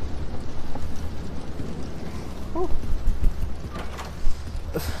 Whew.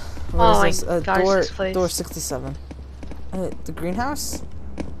 Where Oh is my this? gosh, this place. Door 67. The greenhouse?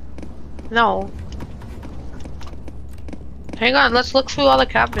 No. Hang on, let's look through all the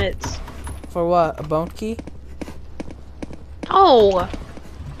cabinets. For what? A bone key? No!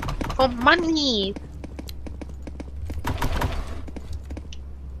 For money!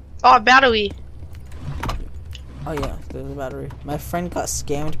 Oh, a battery. Oh yeah, there's a battery. My friend got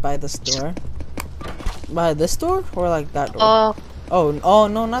scammed by this door. By this door? Or like that door? Oh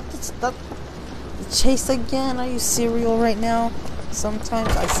no, not this, that. Chase again? Are you serial right now? Sometimes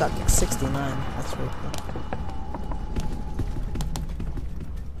I suck at 69. That's really cool.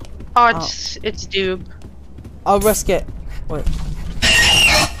 Oh, it's Doob. I'll risk it. Wait.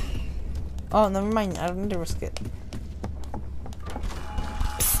 Oh, never mind. I don't need to risk it.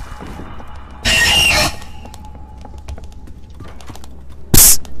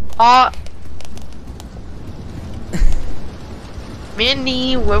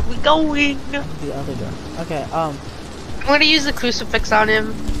 Manny, where we going? The other door. Okay, I'm gonna use the crucifix on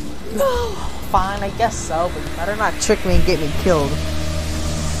him. fine, I guess so, but you better not trick me and get me killed.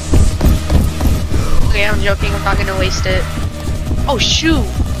 Okay, I'm joking, I'm not gonna waste it. Oh, shoot!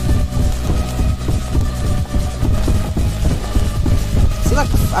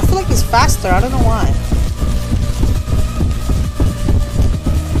 I feel like he's faster, I don't know why.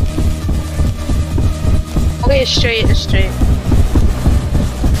 Okay, it's straight, it's straight.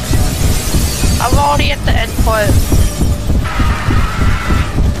 I'm already at the end part.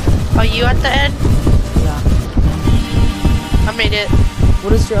 Are you at the end? Yeah. I made it.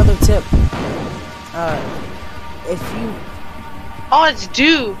 What is your other tip? If you... Oh, it's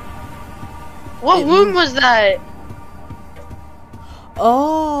Doob! What room was that?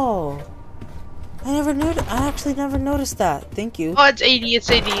 Oh! I actually never noticed that. Thank you. Oh, it's 80,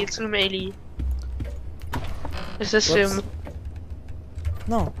 it's room 80. It's this Whoops. room.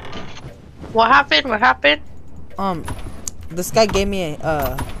 No. What happened? What happened? This guy gave me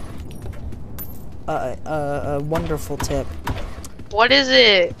a wonderful tip. What is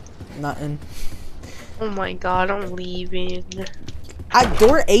it? Nothing. Oh my god, I'm leaving. At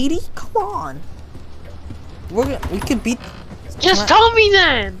door 80? Come on. We could beat. Just tell me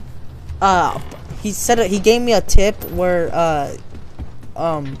then! He said he gave me a tip where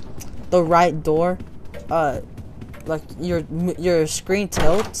the right door, like your screen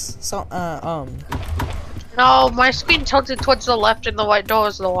tilts. So No, my screen tilted towards the left and the white door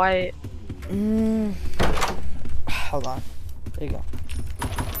is the white. Hold on. There you go.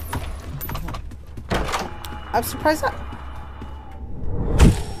 I'm surprised that.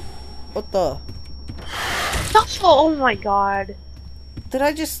 What the? Oh my god. Did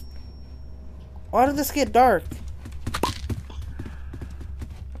I just... Why did this get dark?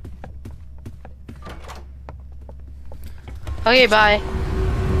 Okay, bye.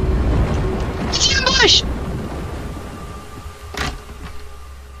 Ambush!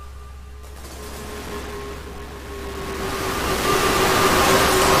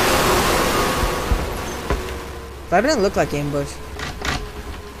 That didn't look like ambush.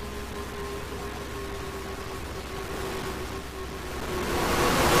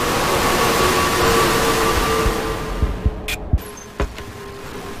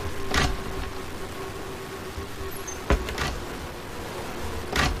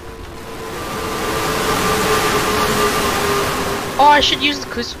 Oh, I should use the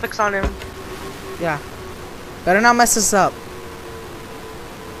crucifix on him. Yeah. Better not mess this up.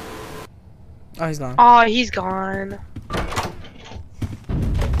 Oh, he's gone. Oh, he's gone.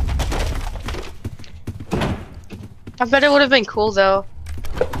 I bet it would have been cool though.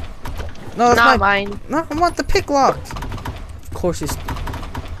 No, that's Not my... mine. No, I want the pick locked. Of course you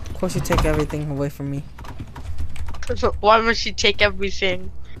take everything away from me. Why must you take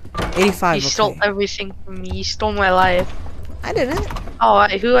everything? 85, You stole everything from me. You stole my life. I didn't. Oh,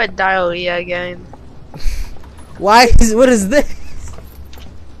 who had diarrhea again? Why is... What is this?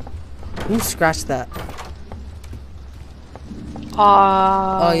 Who scratched that?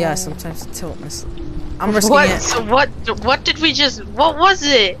 Oh yeah, sometimes tilt miss. I'm risking what? it. So what did we just... What was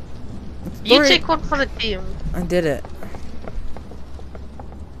it? You take one for the team. I did it.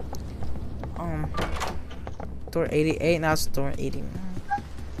 Door 88, now it's door 89.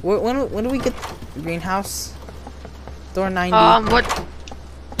 When do we get greenhouse? Door 90. What?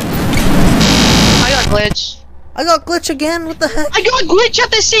 I got glitch. I got glitch again? What the heck? I got glitch at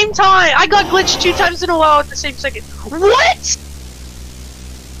the same time! I got glitch 2 times in a row at the same second. What?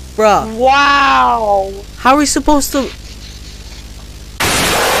 Bruh. Wow. How are we supposed to...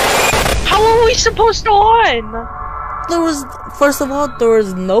 How are we supposed to win? There was... First of all, there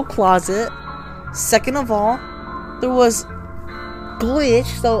was no closet. Second of all, there was glitch,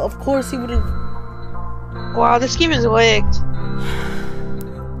 so of course he would have... Wow, this game is rigged.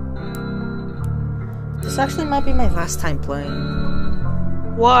 This actually might be my last time playing.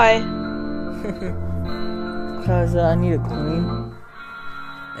 Why? Because I need to clean.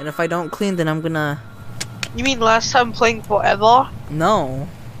 And if I don't clean, then I'm gonna... You mean last time playing forever? No.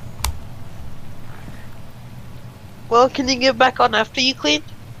 Well, can you get back on after you clean?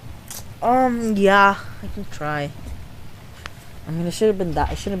 Yeah, I can try. I mean, it should have been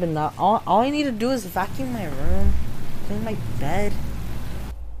that. It should have been that. All I need to do is vacuum my room, clean my bed,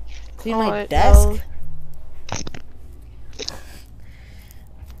 clean my desk.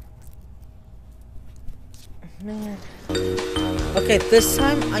 Man. Okay, this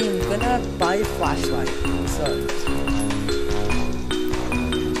time I am gonna buy a flashlight. So.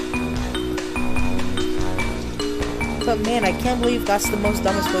 But man, I can't believe that's the most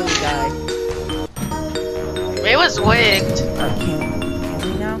dumbest way to die. It was rigged. Can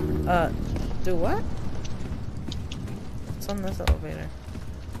we now? Do what? What's on this elevator?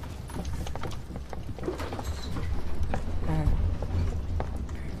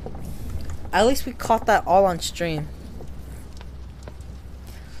 At least we caught that all on stream.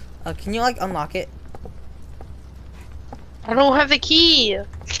 Can you like unlock it? I don't have the key.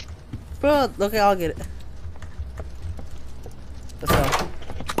 Bro, okay, I'll get it. Let's go.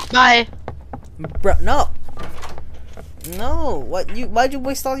 Bye. Bro, no. No, why'd you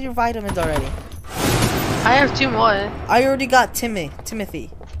waste all your vitamins already? I have 2 more. I already got Timothy.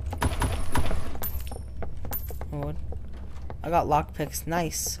 Oh, I got lockpicks.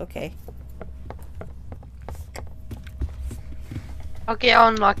 Nice. Okay. Okay, I'll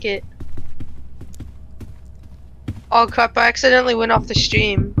unlock it. Oh crap, I accidentally went off the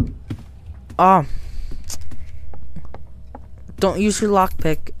stream. Don't use your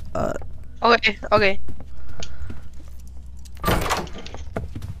lockpick. Okay.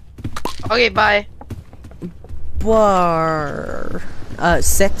 Okay, bye.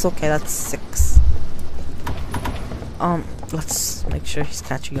 6. Okay, that's 6. Let's make sure he's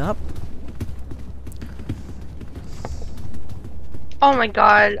catching up. Oh my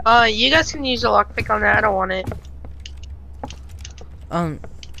god. You guys can use a lockpick on that. I don't want it.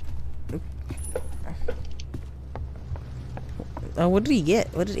 What did he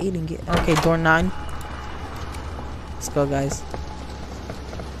get? What did Aiden get? Okay, door 9. Let's go, guys.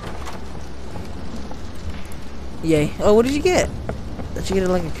 Yay. Oh, what did you get? Did you get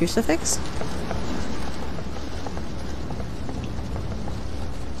like a crucifix?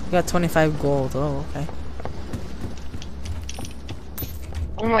 You got 25 gold. Oh, okay.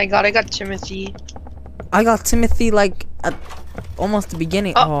 Oh my god, I got Timothy. I got Timothy like at almost the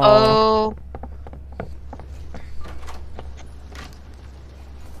beginning. Uh-oh.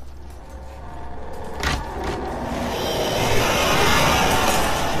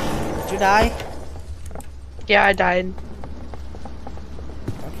 Did you die? Yeah, I died.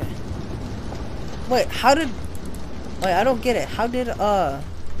 Okay. Wait, how did... Wait, I don't get it. How did,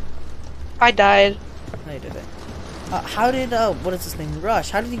 I died. No, you did it. How did, what is his name?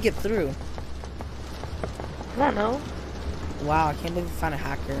 Rush. How did he get through? I don't know. Wow, I can't believe you found a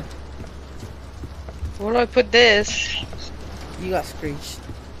hacker. Where do I put this? You got screeched.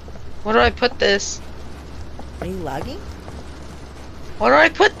 Where do I put this? Are you lagging? Where do I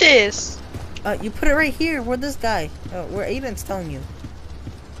put this? You put it right here, where this guy, where Aiden's telling you.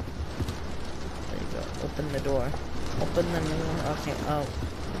 There you go. Open the door. Open the door. Okay,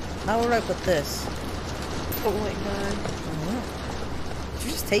 now where do I put this? Oh my god. Did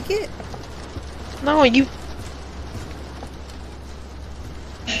you just take it? No, you...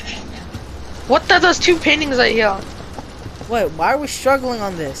 What are those two paintings right here? Wait, why are we struggling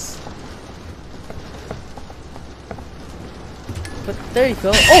on this? But there you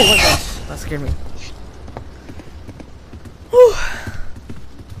go. Oh my gosh, that scared me. Whew.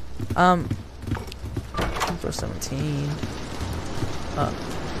 For 17.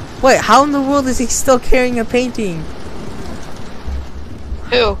 Wait, how in the world is he still carrying a painting?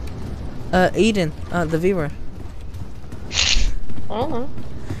 Who? Aiden, the viewer. I don't know.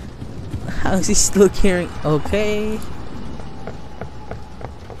 How is he still carrying? Okay.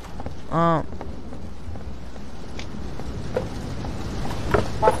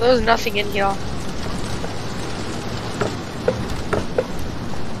 There's nothing in here.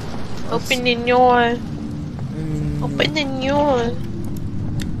 Open the door. Open the door.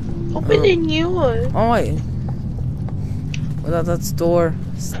 Open the door. Oh wait. Well, that's door.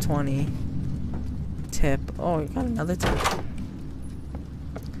 It's 20. Tip. Oh, you got another tip.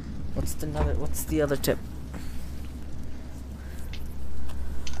 What's the other tip?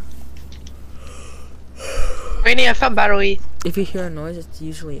 Rainy, I found battery. If you hear a noise, it's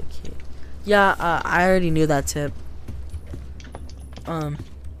usually a kid. Yeah, I already knew that tip.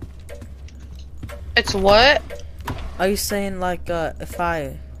 It's what? Are you saying like if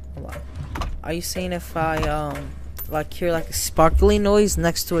I hold on. Are you saying if I like hear like a sparkly noise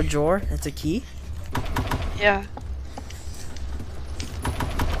next to a drawer, it's a key? Yeah.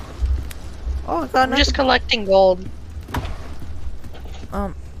 Oh god, I'm just collecting gold.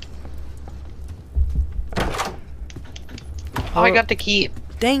 Oh, I got the key.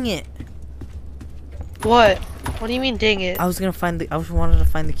 Dang it. What? What do you mean, dang it? I was gonna find the I wanted to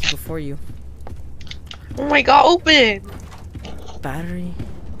find the key before you. Oh my god, open! Battery.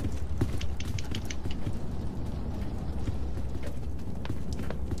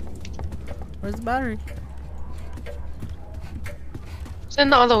 Where's the battery? It's in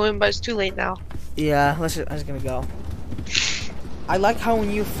the other room, but it's too late now. Yeah, I'm just gonna go. I like how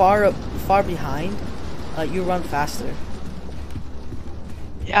when you're far behind, you run faster.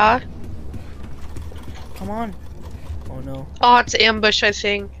 Yeah? Come on. Oh no. Oh, it's ambush, I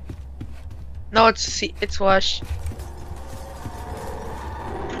think. No, it's Lush.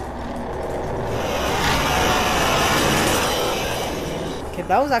 Okay,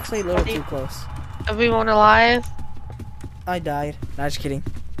 that was actually a little too close. Everyone alive? I died. Nah, just kidding.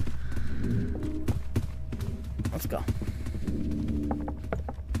 Let's go.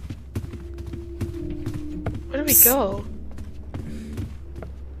 Where do we go?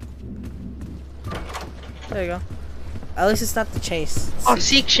 There you go. At least it's not the chase. Oh,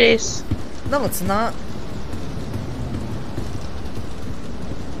 seek chase. No, it's not.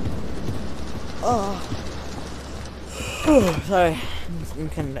 Oh. Sorry. I'm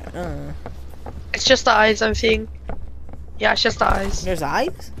kinda, It's just the eyes, I'm seeing. Yeah, it's just the eyes. There's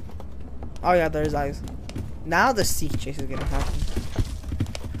eyes? Oh yeah, there's eyes. Now the seek chase is gonna happen.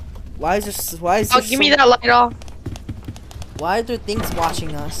 Why is this? Why is Oh, this give me that light off. Why are there things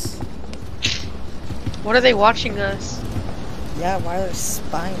watching us? What are they watching us? Yeah, why are they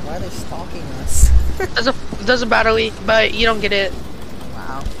spying? Why are they stalking us? There's a battery, but you don't get it.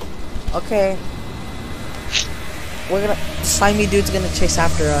 Wow. Okay. We're gonna slimy dude's gonna chase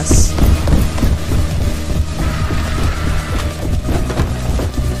after us.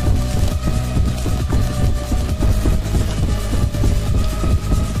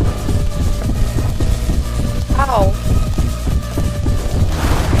 Ow.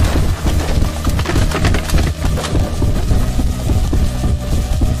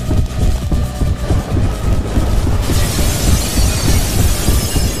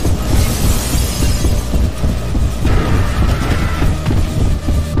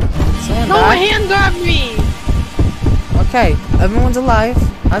 Okay, everyone's alive.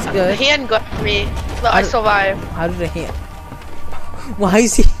 That's The good. hand got me, but I survived. How did the hand? Why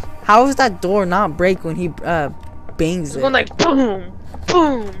is he? How is that door not break when he bangs It's it? going like boom,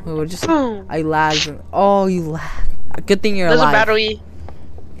 boom, Oh, just boom. I lagged. Oh, you lag. Good thing you're There's a alive. battery.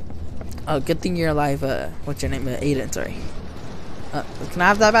 Oh, good thing you're alive. What's your name? Aiden. Sorry. Can I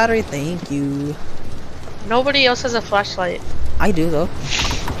have that battery? Thank you. Nobody else has a flashlight. I do though.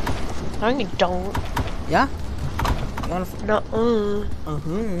 No, you don't. Yeah. You wanna? No.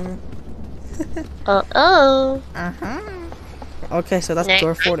 Uh-huh. Okay, so that's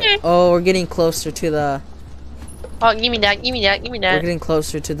door 40. Oh, we're getting closer to the. Oh, give me that. Give me that. Give me We're that. getting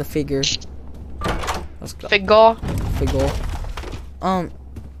closer to the figure. Let's go. Figure. Figure.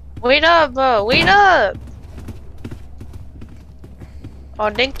 Wait up, wait up. Oh,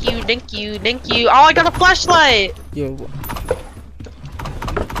 thank you, thank you, thank you. Oh, I got a flashlight. Yo.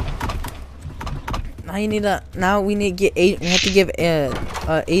 Now you need a. Now we need to get Aiden. We have to give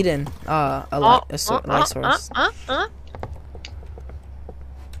Aiden a light source.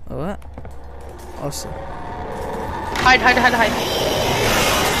 What? Also. Hide, hide, hide, hide.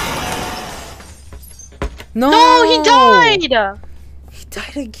 No! No, he died. He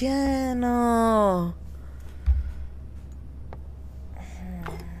died again. Oh.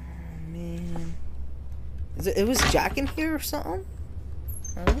 Man. It was Jack in here or something?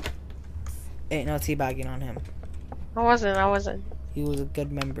 Huh? Ain't no teabagging on him. I wasn't. He was a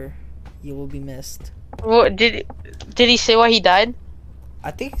good member. You will be missed. What did he say why he died?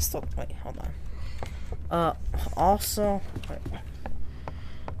 I think he still. Wait, hold on. Also. Wait.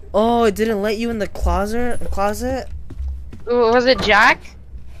 Oh, it didn't let you in the closet. Was it Jack?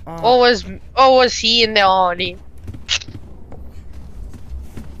 Or was he in there already?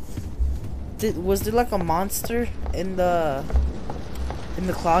 Was there like a monster in the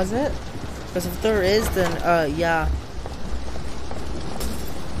closet? Because if there is, then yeah.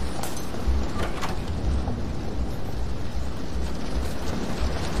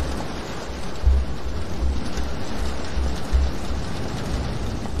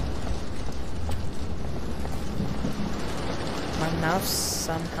 My mouse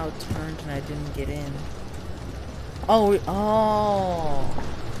somehow turned and I didn't get in. Oh,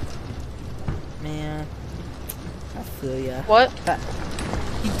 man, I feel ya. What?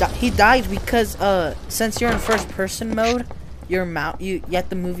 He died because since you're in first person mode, your mouse you have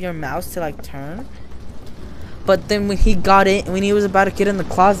to move your mouse to like turn. But then when he got in, when he was about to get in the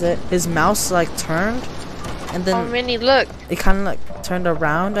closet, his mouse like turned, and then How many? Look. it kind of like turned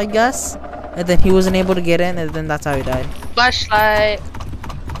around, I guess, and then he wasn't able to get in, and then that's how he died. Flashlight.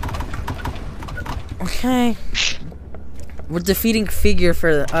 Okay, we're defeating figure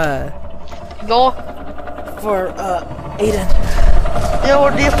for Go. Aiden. Yeah,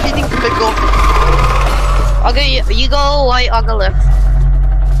 we're defeating Pickle. Okay, you go right, I'll go left.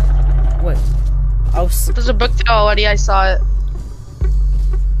 What? Oh, There's a book there already, I saw it.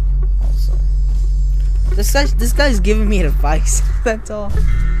 awesome. This guy's giving me advice. That's all.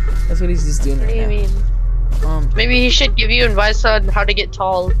 That's what he's just doing What right do you now. mean? Maybe he should give you advice on how to get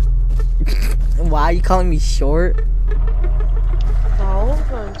tall. Why are you calling me short? No,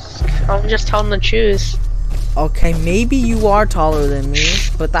 I'm just telling the truth. Okay, maybe you are taller than me,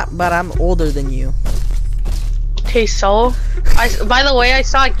 but I'm older than you. Okay, so by the way, I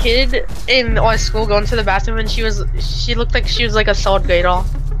saw a kid in our school going to the bathroom, and she looked like she was like a third grader.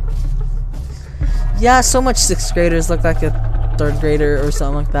 Yeah, so much 6th graders look like a 3rd grader or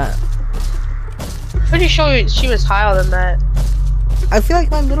something like that. Pretty sure she was higher than that. I feel like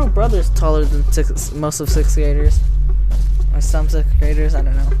my little brother's taller than most of 6th graders. Or some 6th graders, I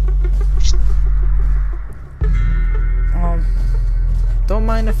don't know. Don't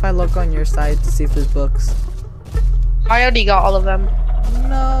mind if I look on your side to see if there's books. I already got all of them.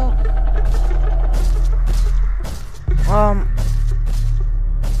 No.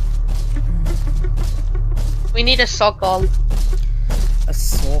 We need a circle. A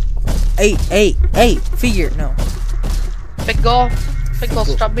soul. Hey, figure, no. Pickle,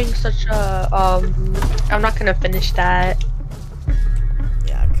 stop being such a, I'm not gonna finish that.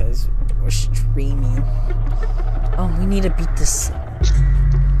 Yeah, because we're streaming. Oh, we need to beat this.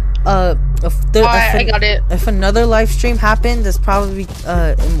 I got it. If another live stream happened, there's probably,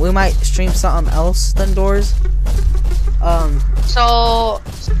 we might stream something else than doors. So,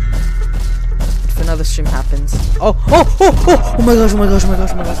 If another stream happens. Oh my gosh.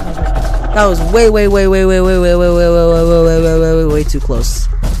 That was way too close.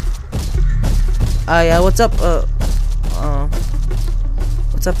 Yeah, what's up?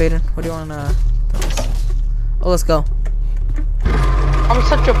 What's up, Aiden? What do you wanna tell us? Oh, let's go. I'm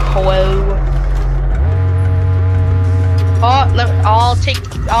such a pro. I'll take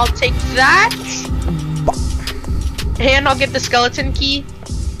that, and I'll get the skeleton key.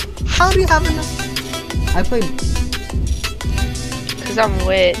 How do you have enough? I played. Cause I'm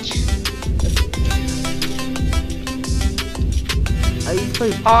witch. I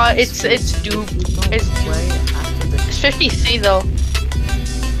played. It's dupe. It's Play after this. It's 53 though.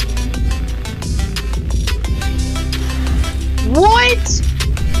 What?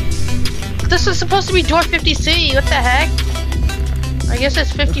 This was supposed to be door 50C. What the heck? I guess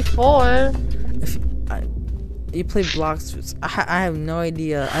it's 54. You play blocks. I have no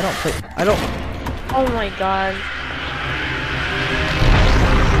idea. I don't play. I don't. Oh my god.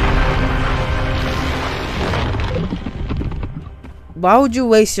 Why would you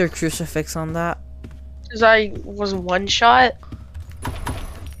waste your crucifix on that? Cause I was one shot.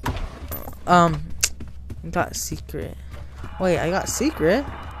 Got secret. Wait, I got secret.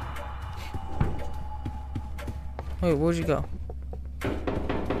 Wait, where'd you go?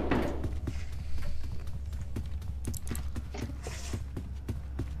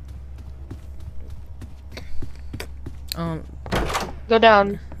 Go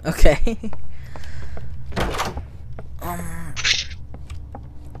down. Okay.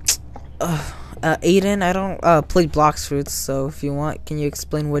 Aiden, I don't play blocks fruits, so if you want, can you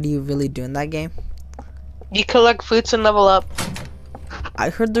explain what do you really do in that game? You collect fruits and level up. I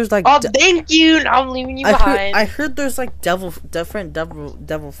heard there's like. Oh, thank you. I'm leaving you behind. I heard there's like different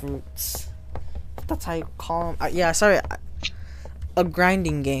devil fruits. That's how you call them. Yeah, sorry. A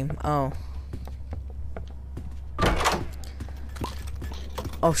grinding game. Oh.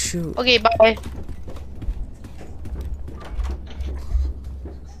 Oh shoot. Okay, bye.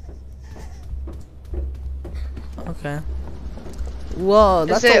 Okay. Whoa,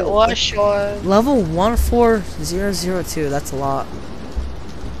 that's Is it wash or level 14002. That's a lot.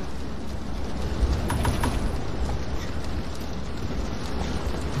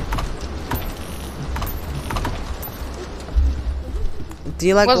 Do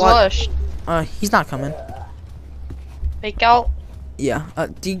you like what's watch? lush? He's not coming. Fake out. Yeah.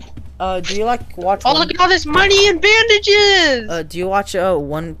 Do you like watch? Oh, look at all this money and bandages. Do you watch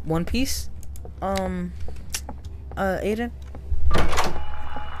One Piece? Aiden?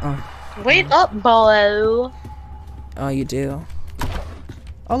 Oh. Wait up, Bo. Oh, you do.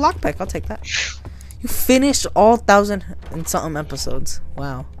 Oh, lockpick. I'll take that. You finished all 1,000 and something episodes.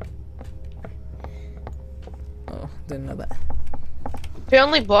 Wow. Oh, didn't know that.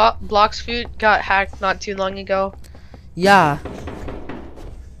 Apparently, Blox Food got hacked not too long ago. Yeah.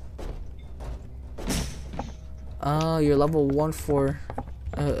 Oh, you're level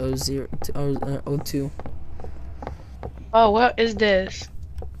 1402. Oh, what is this?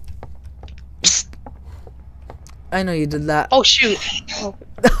 I know you did that. Oh shoot! Oh.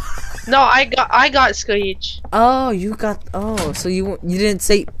 No, I got Screech. Oh, you got. Oh, so you didn't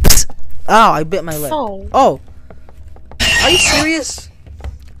say. Psst. Oh, I bit my lip. Oh. Oh. Are you serious?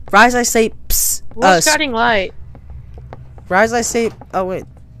 Rise, I say. Psst. What's guiding light? Rise, I say. Oh wait.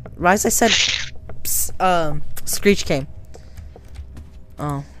 Rise, I said. Psst. Screech came.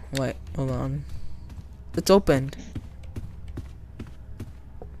 Oh wait, hold on. It's opened.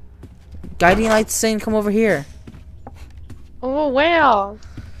 Guiding light's saying come over here. Oh where?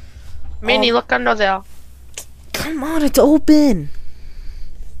 Minnie, look under there. Come on, it's open.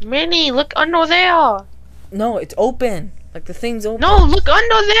 Minnie, look under there. No, it's open. Like the thing's open. No, look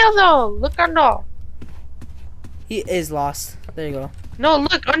under there though. Look under. He is lost. There you go. No,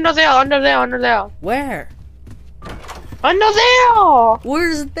 look under there, under there, under there. Where? Under there.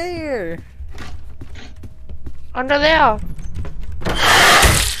 Where's there? Under there.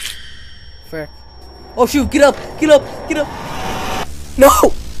 Frick. Oh shoot, get up! Get up! Get up! No!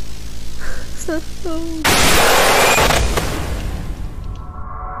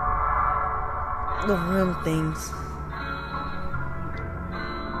 The room things.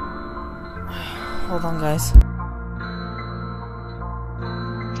 Hold on, guys.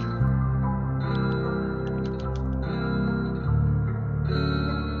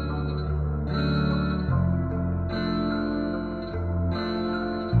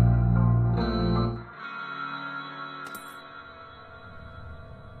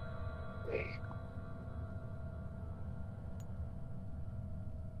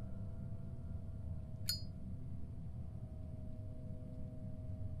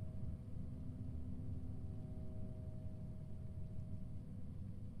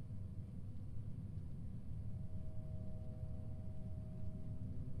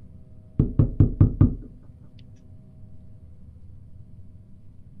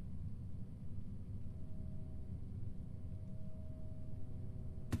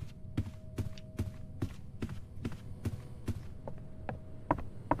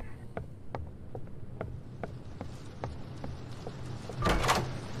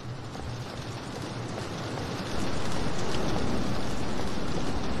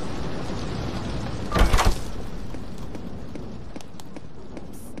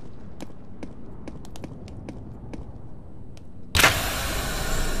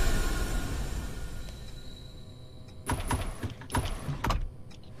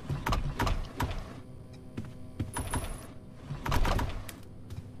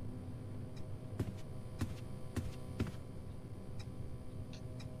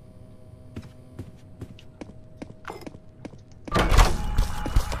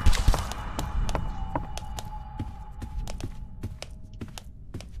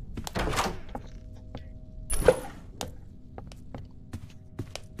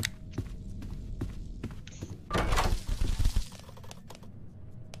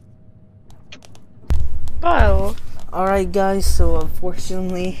 Alright guys, so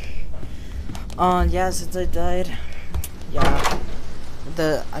unfortunately, yeah, since I died, yeah,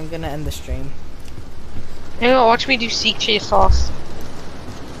 I'm gonna end the stream. Hang on, watch me do seek chase sauce.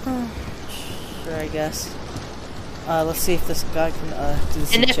 Sure, I guess. Let's see if this guy can do the And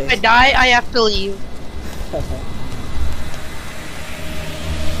seek if chase. I die, I have to leave. Okay.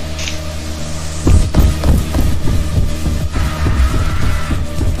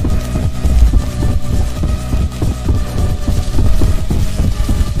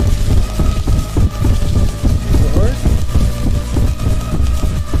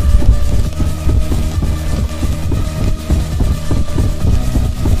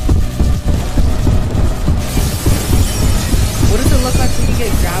 What does it look like when you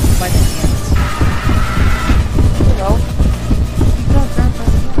get grabbed by the hands? You know. You got grabbed by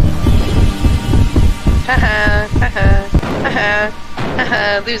the hands. Haha, haha, haha,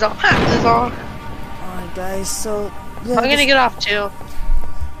 haha, lose all, ha, lose all. Alright guys, so yeah, I'm gonna get off too.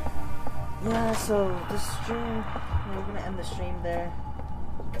 yeah, so the stream, we're gonna end the stream there.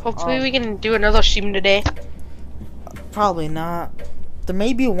 Hopefully we can do another stream today. Probably not. There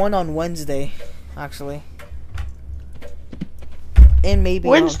may be one on Wednesday, actually. And maybe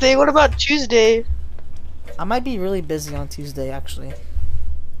Wednesday, what about Tuesday? I might be really busy on Tuesday, actually.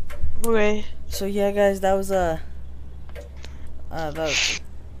 Okay. So yeah, guys, that was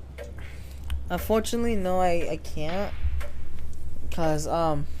unfortunately, no, I can't, cause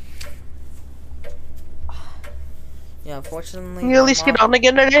yeah, unfortunately. Can you at least get on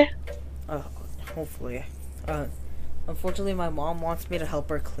again today? Hopefully. Unfortunately, my mom wants me to help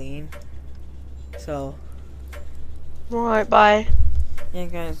her clean. So Alright, bye. yeah,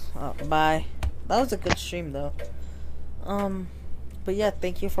 guys, bye. That was a good stream, though. But yeah,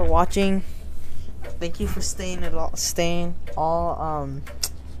 thank you for watching. Thank you for staying all,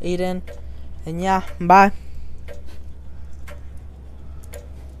 Aiden. And yeah, bye.